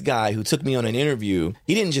saw this guy who took me on an interview,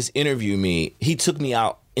 he didn't just interview me. He took me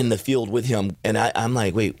out in the field with him. And I'm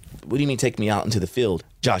like, wait, what do you mean take me out into the field?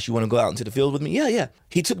 Josh, you want to go out into the field with me? Yeah.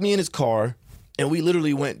 He took me in his car, and we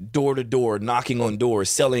literally went door to door, knocking on doors,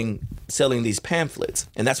 selling these pamphlets.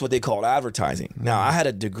 And that's what they called advertising. Now, I had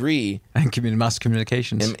a degree in mass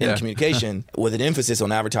communications. In communication with an emphasis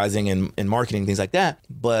on advertising and marketing, things like that.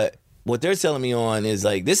 But what they're selling me on is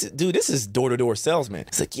like, this is door-to-door salesman.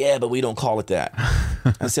 It's like, yeah, but we don't call it that.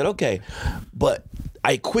 I said, okay. But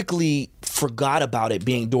I quickly forgot about it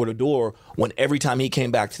being door-to-door when every time he came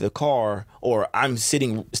back to the car, or I'm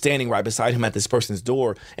standing right beside him at this person's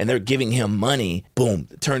door and they're giving him money, boom,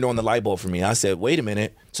 turned on the light bulb for me. I said, wait a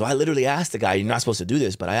minute. So I literally asked the guy, you're not supposed to do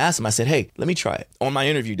this, but I asked him, I said, hey, let me try it on my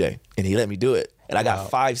interview day. And he let me do it. And I got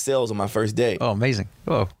 5 sales on my first day. Oh, amazing.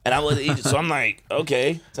 Whoa. And so I'm like,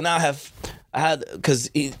 okay. So now because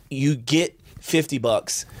you get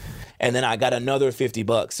 $50. And then I got another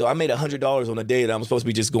 $50. So I made $100 on a day that I'm supposed to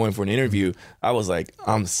be just going for an interview. I was like,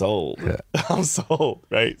 I'm sold. Yeah. I'm sold,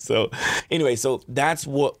 right? So anyway, so that's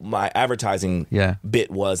what my advertising bit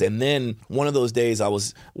was. And then one of those days I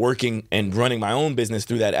was working and running my own business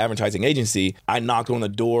through that advertising agency. I knocked on the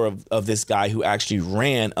door of this guy who actually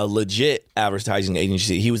ran a legit advertising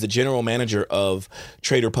agency. He was the general manager of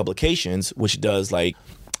Trader Publications, which does like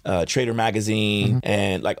Trader Magazine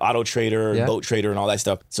and like Auto Trader, Boat Trader, and all that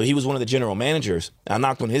stuff. So he was one of the general managers. I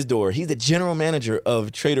knocked on his door. He's the general manager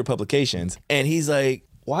of Trader Publications. And he's like,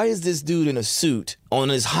 why is this dude in a suit on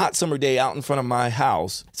this hot summer day out in front of my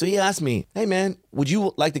house? So he asked me, hey man, would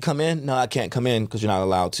you like to come in? No, I can't come in because you're not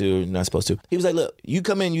allowed to. You're not supposed to. He was like, look, you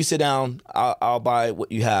come in, you sit down. I'll buy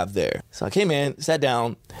what you have there. So I came in, sat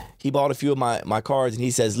down. He bought a few of my cards and he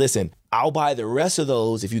says, listen, I'll buy the rest of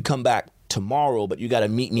those if you come back tomorrow, but you got to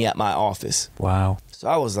meet me at my office. Wow. So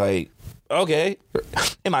I was like, okay.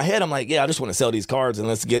 In my head, I'm like, yeah, I just want to sell these cards and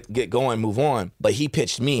let's get going, move on. But he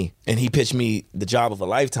pitched me the job of a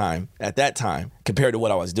lifetime at that time compared to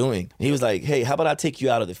what I was doing. And he was like, hey, how about I take you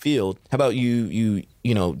out of the field? How about you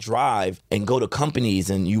drive and go to companies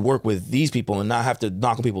and you work with these people and not have to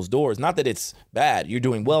knock on people's doors? Not that it's bad. You're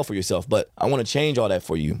doing well for yourself, but I want to change all that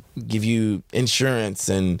for you. Give you insurance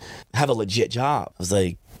and have a legit job. I was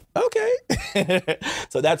like, okay.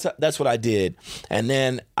 So that's what I did. And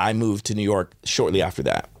then I moved to New York shortly after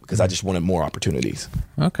that because I just wanted more opportunities.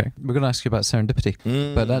 Okay. We're going to ask you about serendipity,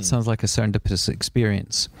 but that sounds like a serendipitous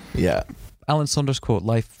experience. Yeah. Alan Saunders' quote,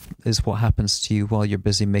 life is what happens to you while you're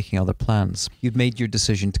busy making other plans. You'd made your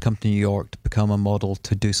decision to come to New York to become a model,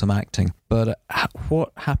 to do some acting. But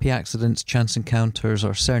what happy accidents, chance encounters,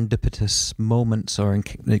 or serendipitous moments or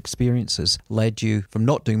experiences led you from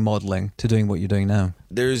not doing modeling to doing what you're doing now?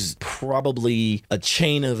 There's probably a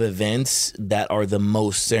chain of events that are the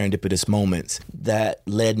most serendipitous moments that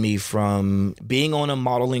led me from being on a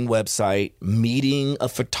modeling website, meeting a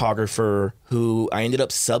photographer who I ended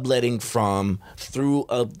up subletting from through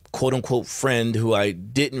a quote unquote friend who I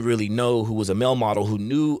didn't really know, who was a male model, who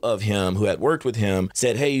knew of him, who had worked with him,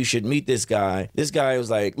 said, hey, you should meet this guy. This guy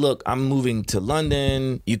was like, look, I'm moving to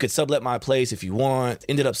London. You could sublet my place if you want.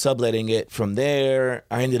 Ended up subletting it. From there,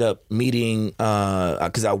 I ended up meeting,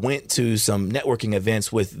 because I went to some networking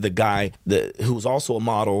events with the guy who was also a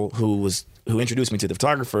model, who introduced me to the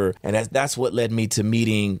photographer, and that's what led me to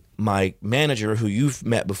meeting my manager, who you've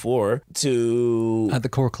met before, at the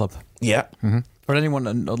Core Club. Yeah. Mm-hmm. For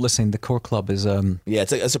anyone listening, the Core Club is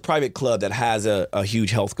it's a private club that has a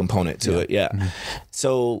huge health component to it. Yeah. Mm-hmm.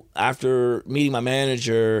 So after meeting my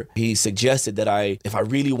manager, he suggested that if I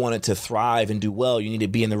really wanted to thrive and do well, you need to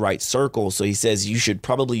be in the right circle. So he says you should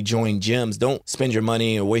probably join gyms. Don't spend your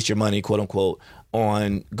money or waste your money, quote unquote,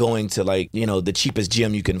 on going to the cheapest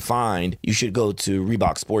gym you can find. You should go to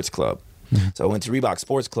Reebok Sports Club. Mm-hmm. So I went to Reebok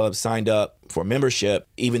Sports Club, signed up for membership,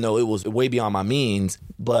 even though it was way beyond my means.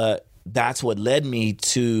 But that's what led me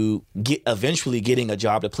to eventually getting a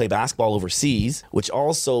job to play basketball overseas, which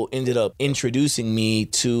also ended up introducing me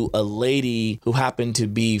to a lady who happened to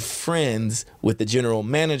be friends with the general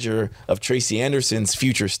manager of Tracy Anderson's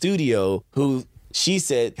future studio, who she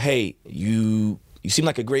said, hey, you seem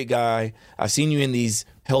like a great guy. I've seen you in these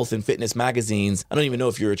health and fitness magazines. I don't even know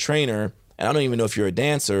if you're a trainer, and I don't even know if you're a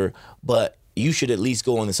dancer, but you should at least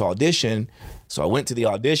go on this audition. So I went to the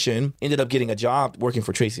audition, ended up getting a job working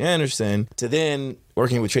for Tracy Anderson, to then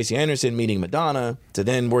working with Tracy Anderson, meeting Madonna, to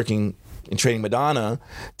then working and training Madonna,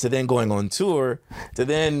 to then going on tour, to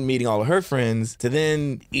then meeting all of her friends, to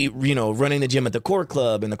then, running the gym at the Core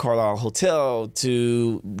Club in the Carlisle Hotel,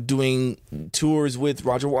 to doing tours with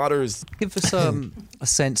Roger Waters. Give us a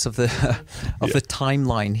sense of the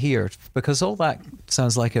timeline here, because all that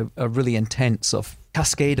sounds like a really intense sort of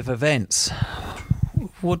cascade of events.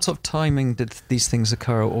 What sort of timing did these things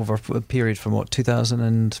occur over a period from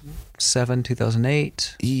 2007,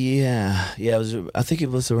 2008? Yeah. I think it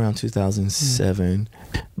was around 2007.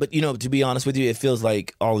 But, to be honest with you, it feels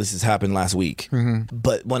like all this has happened last week. Mm-hmm.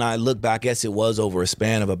 But when I look back, yes, it was over a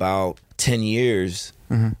span of about 10 years.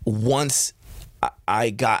 Mm-hmm. Once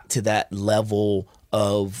I got to that level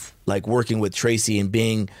of working with Tracy and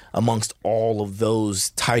being amongst all of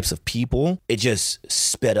those types of people, it just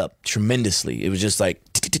sped up tremendously. It was just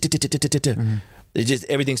it just,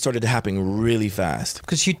 everything started to happen really fast.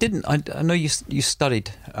 Because you didn't, I know you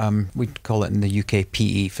studied, we'd call it in the UK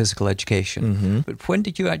PE, physical education. Mm-hmm. But when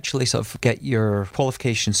did you actually sort of get your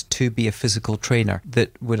qualifications to be a physical trainer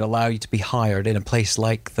that would allow you to be hired in a place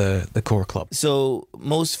like the Core Club? So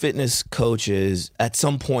most fitness coaches at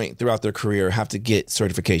some point throughout their career have to get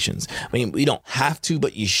certifications. I mean, you don't have to,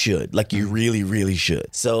 but you should. You really, really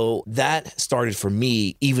should. So that started for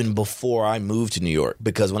me even before I moved to New York,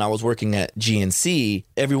 because when I was working at GNC,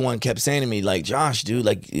 everyone kept saying to me, Josh, dude,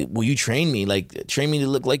 will you train me? Train me to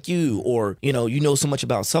look like you, or, you know so much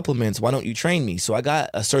about supplements. Why don't you train me? So I got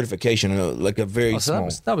a certification, a very small.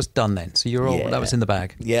 That was done then. So that was in the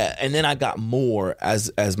bag. Yeah. And then I got more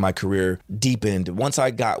as my career deepened. Once I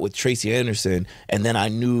got with Tracy Anderson, and then I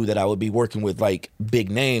knew that I would be working with big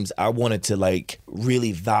names, I wanted to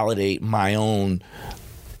really validate my own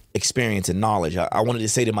experience and knowledge. I wanted to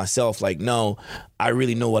say to myself, no, I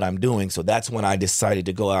really know what I'm doing. So that's when I decided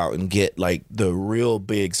to go out and get the real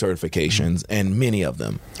big certifications, and many of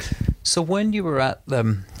them. So when you were at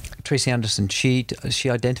Tracy Anderson, she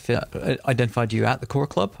identified you at the Core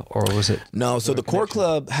Club, or was it? No, so the Core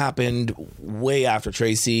Club happened way after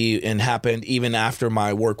Tracy, and happened even after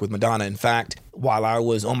my work with Madonna. In fact, while I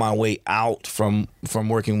was on my way out from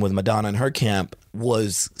working with Madonna and her camp,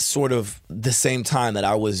 was sort of the same time that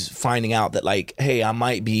I was finding out that hey, I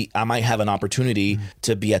might have an opportunity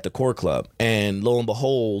to be at the Core Club. And lo and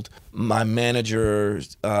behold, my manager,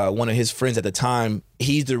 one of his friends at the time,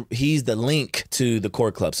 he's the link to the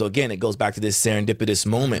Core Club. So again, it goes back to this serendipitous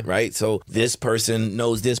moment, right? So this person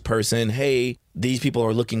knows this person. Hey, these people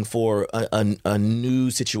are looking for a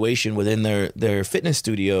new situation within their fitness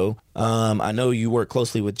studio. I know you work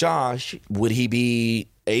closely with Josh. Would he be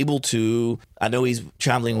able to. I know he's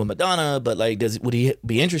traveling with Madonna, but like, would he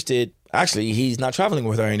be interested? Actually, he's not traveling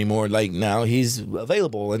with her anymore. Like, now he's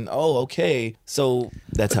available, and okay. So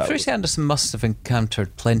that's how. Tracy Anderson must have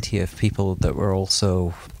encountered plenty of people that were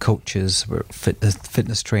also coaches, were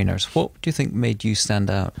fitness trainers. What do you think made you stand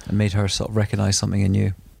out and made her sort of recognize something in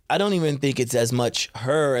you? I don't even think it's as much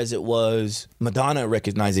her as it was Madonna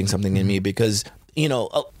recognizing something in me, because, you know,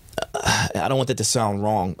 I don't want that to sound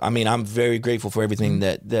wrong. I mean, I'm very grateful for everything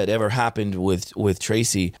that ever happened with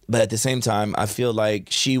Tracy. But at the same time, I feel like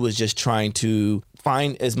she was just trying to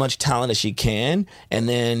find as much talent as she can and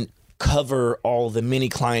then cover all the many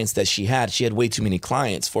clients that she had. She had way too many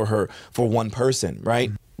clients for one person,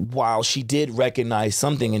 right? While she did recognize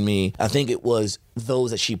something in me, I think it was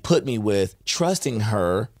those that she put me with trusting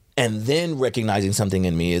her and then recognizing something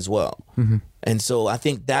in me as well. Mm-hmm. And so I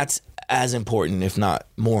think that's as important, if not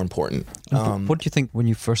more important. What do you think when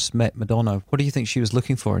you first met Madonna? What do you think she was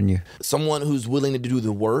looking for in you? Someone who's willing to do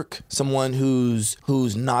the work, someone who's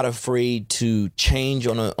not afraid to change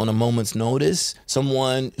on a moment's notice,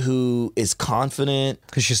 someone who is confident.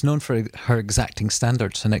 Because she's known for her exacting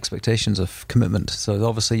standards and expectations of commitment. So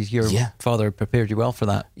obviously your father prepared you well for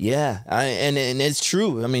that. Yeah, and it's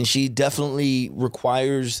true. I mean, she definitely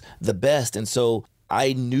requires the best. And so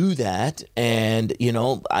I knew that, and, you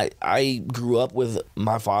know, I grew up with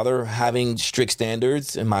my father having strict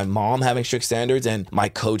standards and my mom having strict standards and my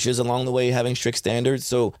coaches along the way having strict standards.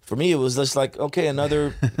 So for me, it was just like, okay,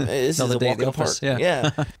 another this another is a day walk at the in the park. office.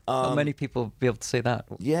 Yeah. Not many people be able to say that.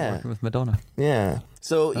 Yeah. Working with Madonna. Yeah.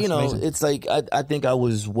 So, That's you know, amazing. It's like I think I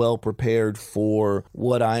was well prepared for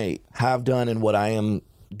what I have done and what I am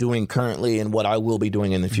doing currently and what I will be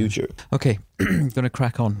doing in the future. Okay, I'm going to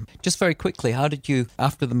crack on. Just very quickly, how did you,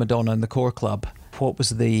 after the Madonna and the Core Club, what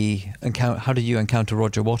was the encounter? How did you encounter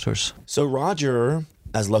Roger Waters? So Roger,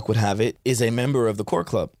 as luck would have it, is a member of the Core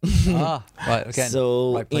Club. Right, again,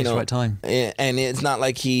 So, right place, right time. And it's not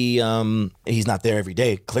like he's not there every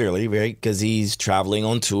day, clearly, right? Because he's traveling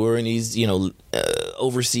on tour and he's,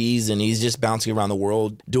 overseas, and he's just bouncing around the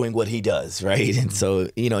world doing what he does, right? And so,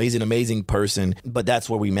 he's an amazing person. But that's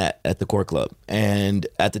where we met, at the Core Club. And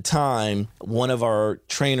at the time, one of our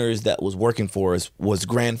trainers that was working for us was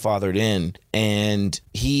grandfathered in, and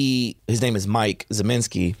his name is Mike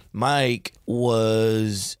Zeminski. Mike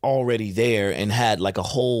was already there and had like a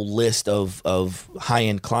whole list of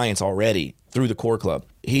high-end clients already through the Core Club.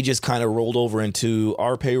 He just kind of rolled over into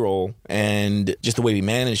our payroll and just the way we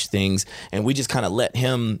manage things. And we just kind of let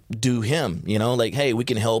him do him, like, hey, we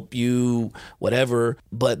can help you, whatever.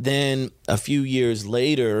 But then a few years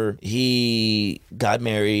later, he got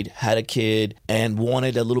married, had a kid, and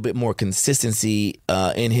wanted a little bit more consistency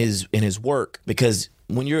in his work, because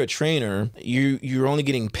when you're a trainer, you're only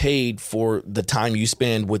getting paid for the time you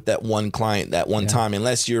spend with that one client that one time,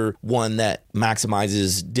 unless you're one that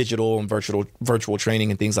maximizes digital and virtual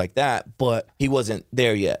training and things like that. But he wasn't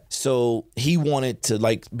there yet. So he wanted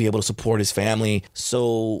to be able to support his family.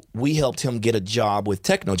 So we helped him get a job with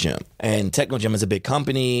Technogym. And Technogym is a big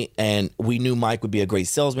company, and we knew Mike would be a great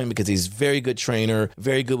salesman because he's a very good trainer,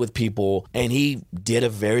 very good with people, and he did a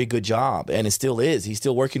very good job, and it still is. He's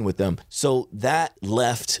still working with them. So that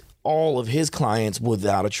left all of his clients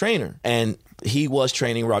without a trainer. And he was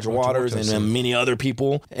training Roger Waters and then many other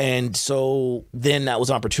people. And so then that was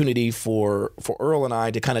an opportunity for Earl and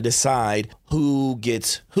I to kind of decide who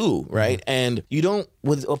gets who, right? Mm-hmm. And you don't,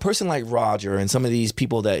 with a person like Roger and some of these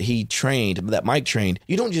people that he trained, that Mike trained,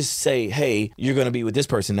 you don't just say, hey, you're going to be with this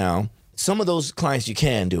person now. Some of those clients you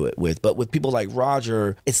can do it with, but with people like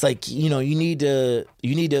Roger, it's like, you need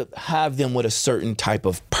to have them with a certain type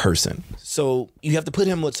of person. So you have to put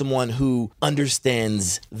him with someone who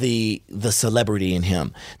understands the celebrity in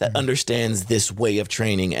him, that understands this way of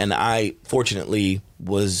training. And I, fortunately,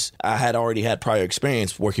 I had already had prior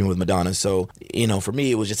experience working with Madonna. So, for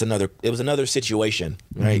me, it was just another situation,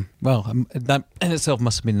 right? Mm-hmm. Well, that in itself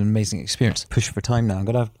must have been an amazing experience. Push for time now. I'm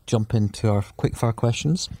going to jump into our quickfire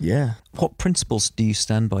questions. Yeah. What principles do you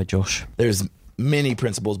stand by, Josh? There's many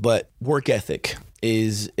principles, but work ethic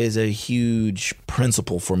is a huge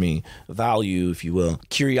principle for me. Value, if you will.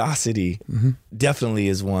 Curiosity definitely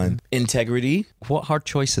is one. Integrity. What hard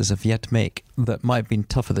choices have you had to make that might have been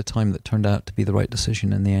tough at the time that turned out to be the right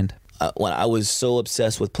decision in the end? when I was so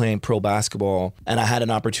obsessed with playing pro basketball, and I had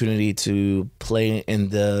an opportunity to play in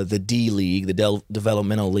the D League, the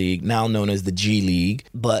developmental league, now known as the G League.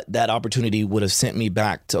 But that opportunity would have sent me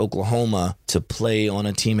back to Oklahoma to play on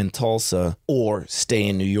a team in Tulsa or stay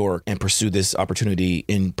in New York and pursue this opportunity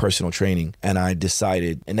in personal training. And I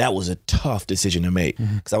decided, and that was a tough decision to make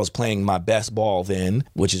because I was playing my best ball then,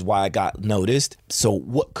 which is why I got noticed. So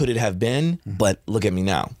what could it have been? But look at me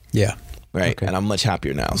now. Yeah. Right. Okay. And I'm much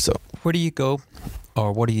happier now. So where do you go,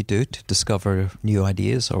 or what do you do to discover new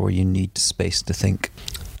ideas, or where you need space to think?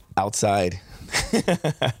 Outside.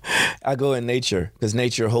 I go in nature because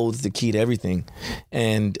nature holds the key to everything,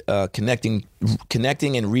 and connecting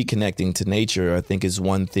and reconnecting to nature, I think, is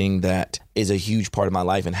one thing that is a huge part of my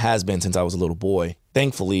life and has been since I was a little boy.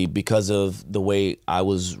 Thankfully, because of the way I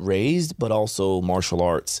was raised, but also martial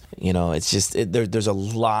arts. You know, it's just there's a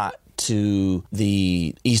lot to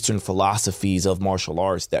the Eastern philosophies of martial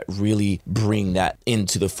arts that really bring that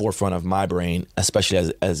into the forefront of my brain,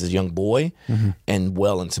 especially as a young boy and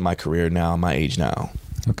well into my career now, my age now.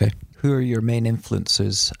 Okay. Who are your main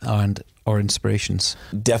influences or inspirations?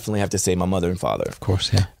 Definitely have to say my mother and father. Of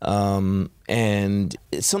course, yeah. And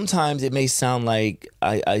sometimes it may sound like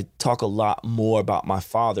I talk a lot more about my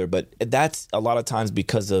father, but that's a lot of times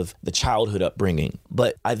because of the childhood upbringing.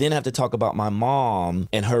 But I then have to talk about my mom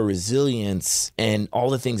and her resilience and all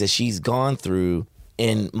the things that she's gone through.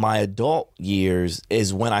 In my adult years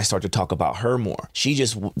is when I start to talk about her more. She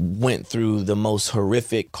just went through the most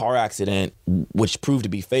horrific car accident, which proved to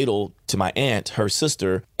be fatal to my aunt, her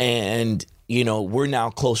sister. And, you know, we're now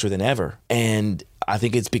closer than ever. And I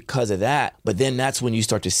think it's because of that. But then that's when you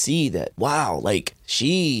start to see that, wow, like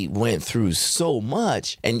she went through so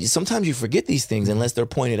much. And sometimes you forget these things unless they're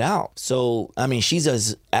pointed out. So, I mean, she's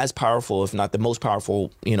as powerful, if not the most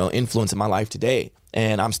powerful, you know, influence in my life today.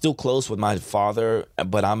 And I'm still close with my father,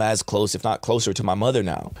 but I'm as close, if not closer, to my mother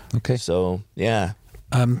now. Okay. So, yeah.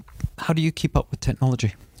 How do you keep up with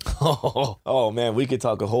technology? Oh man, we could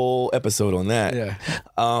talk a whole episode on that. Yeah.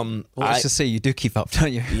 Let's just say you do keep up,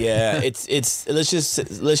 don't you? Yeah. It's. Let's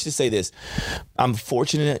just say this. I'm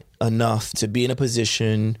fortunate enough to be in a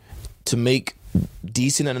position to make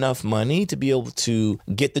decent enough money to be able to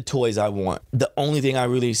get the toys I want. The only thing I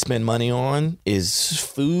really spend money on is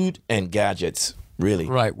food and gadgets. Really?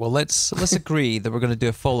 Right. Well, let's agree that we're going to do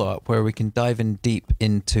a follow-up where we can dive in deep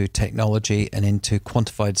into technology and into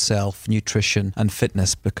quantified self, nutrition and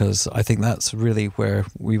fitness, because I think that's really where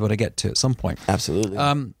we want to get to at some point. Absolutely.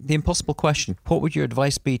 The impossible question. What would your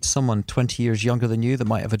advice be to someone 20 years younger than you that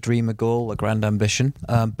might have a dream, a goal, a grand ambition,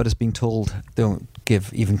 but has been told, don't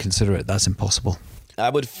even consider it, that's impossible?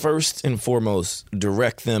 I would first and foremost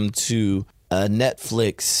direct them to a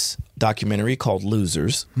Netflix documentary called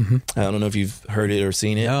Losers. I don't know if you've heard it or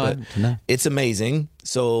seen it, but no. It's amazing.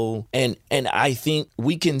 So, and I think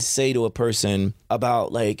we can say to a person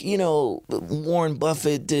about, like, you know, Warren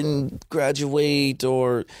Buffett didn't graduate,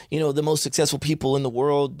 or, you know, the most successful people in the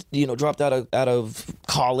world, you know, dropped out of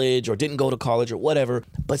college or didn't go to college or whatever.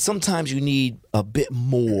 But sometimes you need a bit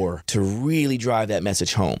more to really drive that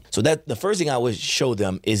message home. So that the first thing I would show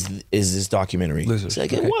them is this documentary. Losers. It's like,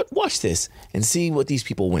 hey, watch this and see what these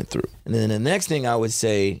people went through. And then the next thing I would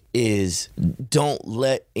say is, don't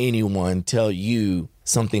let anyone tell you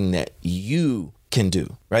something that you can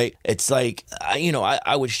do, right? It's like,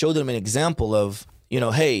 I would show them an example of, you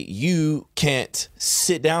know, hey, you can't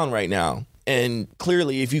sit down right now. And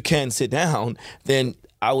clearly, if you can sit down, then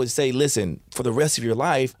I would say, listen, for the rest of your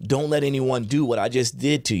life, don't let anyone do what I just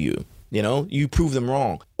did to you. You know, you prove them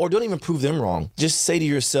wrong, or don't even prove them wrong. Just say to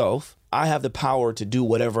yourself, I have the power to do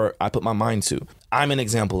whatever I put my mind to. I'm an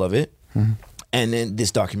example of it. And then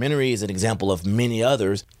this documentary is an example of many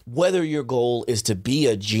others. Whether your goal is to be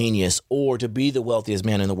a genius or to be the wealthiest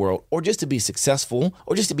man in the world, or just to be successful,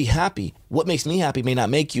 or just to be happy, what makes me happy may not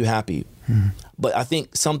make you happy. But I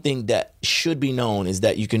think something that should be known is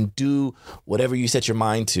that you can do whatever you set your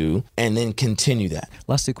mind to and then continue that.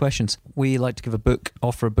 Last two questions. We like to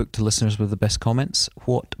offer a book to listeners with the best comments.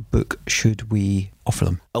 What book should we offer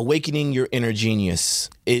them? Awakening Your Inner Genius.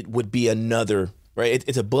 It would be another, right?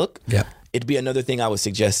 It's a book. Yeah. It'd be another thing I would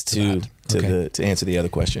suggest to answer the other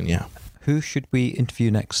question. Yeah. Who should we interview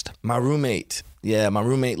next? My roommate. Yeah, my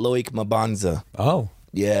roommate Loic Mabanza. Oh.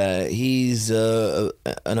 Yeah, he's an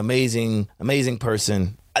amazing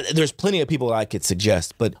person. There's plenty of people I could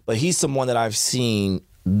suggest, but he's someone that I've seen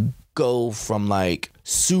go from like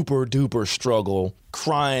super duper struggle,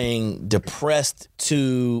 crying, depressed,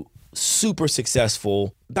 to super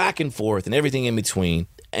successful, back and forth and everything in between.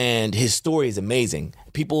 and his story is amazing.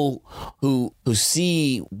 People who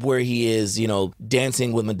see where he is,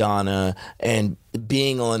 dancing with Madonna and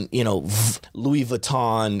being on, Louis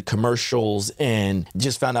Vuitton commercials, and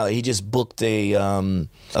just found out he just booked a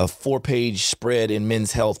 4-page spread in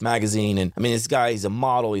Men's Health magazine. And I mean, this guy, he's a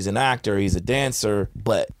model, he's an actor, he's a dancer.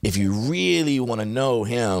 But if you really want to know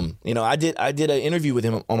him, I did an interview with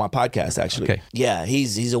him on my podcast, actually. Okay. Yeah,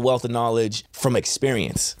 he's a wealth of knowledge from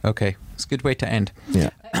experience. Okay. It's a good way to end. Yeah.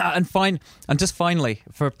 And just finally,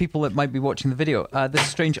 for people that might be watching the video,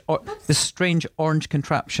 this strange orange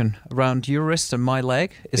contraption around your wrist and my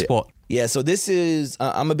leg is what? Yeah, so this is,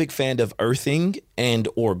 I'm a big fan of earthing and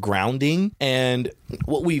or grounding. And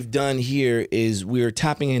what we've done here is we're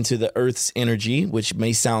tapping into the earth's energy, which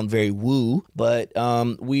may sound very woo, but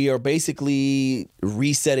we are basically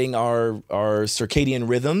resetting our circadian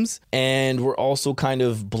rhythms. And we're also kind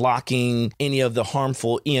of blocking any of the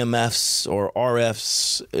harmful EMFs or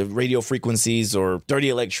RFs, radio frequencies, or dirty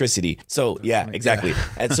electricity. So yeah, exactly. Yeah.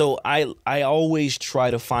 And so I always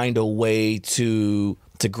try to find a way to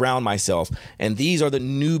ground myself. And these are the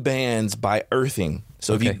new bands by Earthing.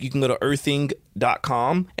 So if you can go to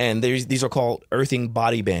earthing.com, and these are called Earthing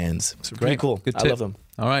Body Bands. So pretty cool. Good tip. I love them.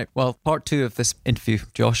 All right. Well, part 2 of this interview,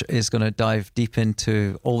 Josh, is going to dive deep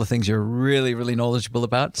into all the things you're really, really knowledgeable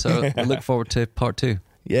about. So I look forward to part 2.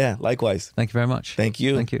 Yeah, likewise. Thank you very much. Thank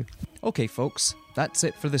you. Thank you. Okay, folks, that's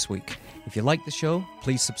it for this week. If you like the show,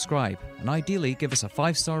 please subscribe, and ideally give us a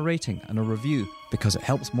 5-star rating and a review, because it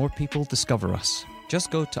helps more people discover us. Just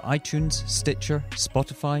go to iTunes, Stitcher,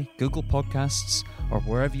 Spotify, Google Podcasts, or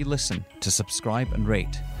wherever you listen to subscribe and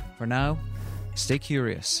rate. For now, stay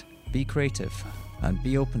curious, be creative, and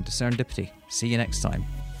be open to serendipity. See you next time.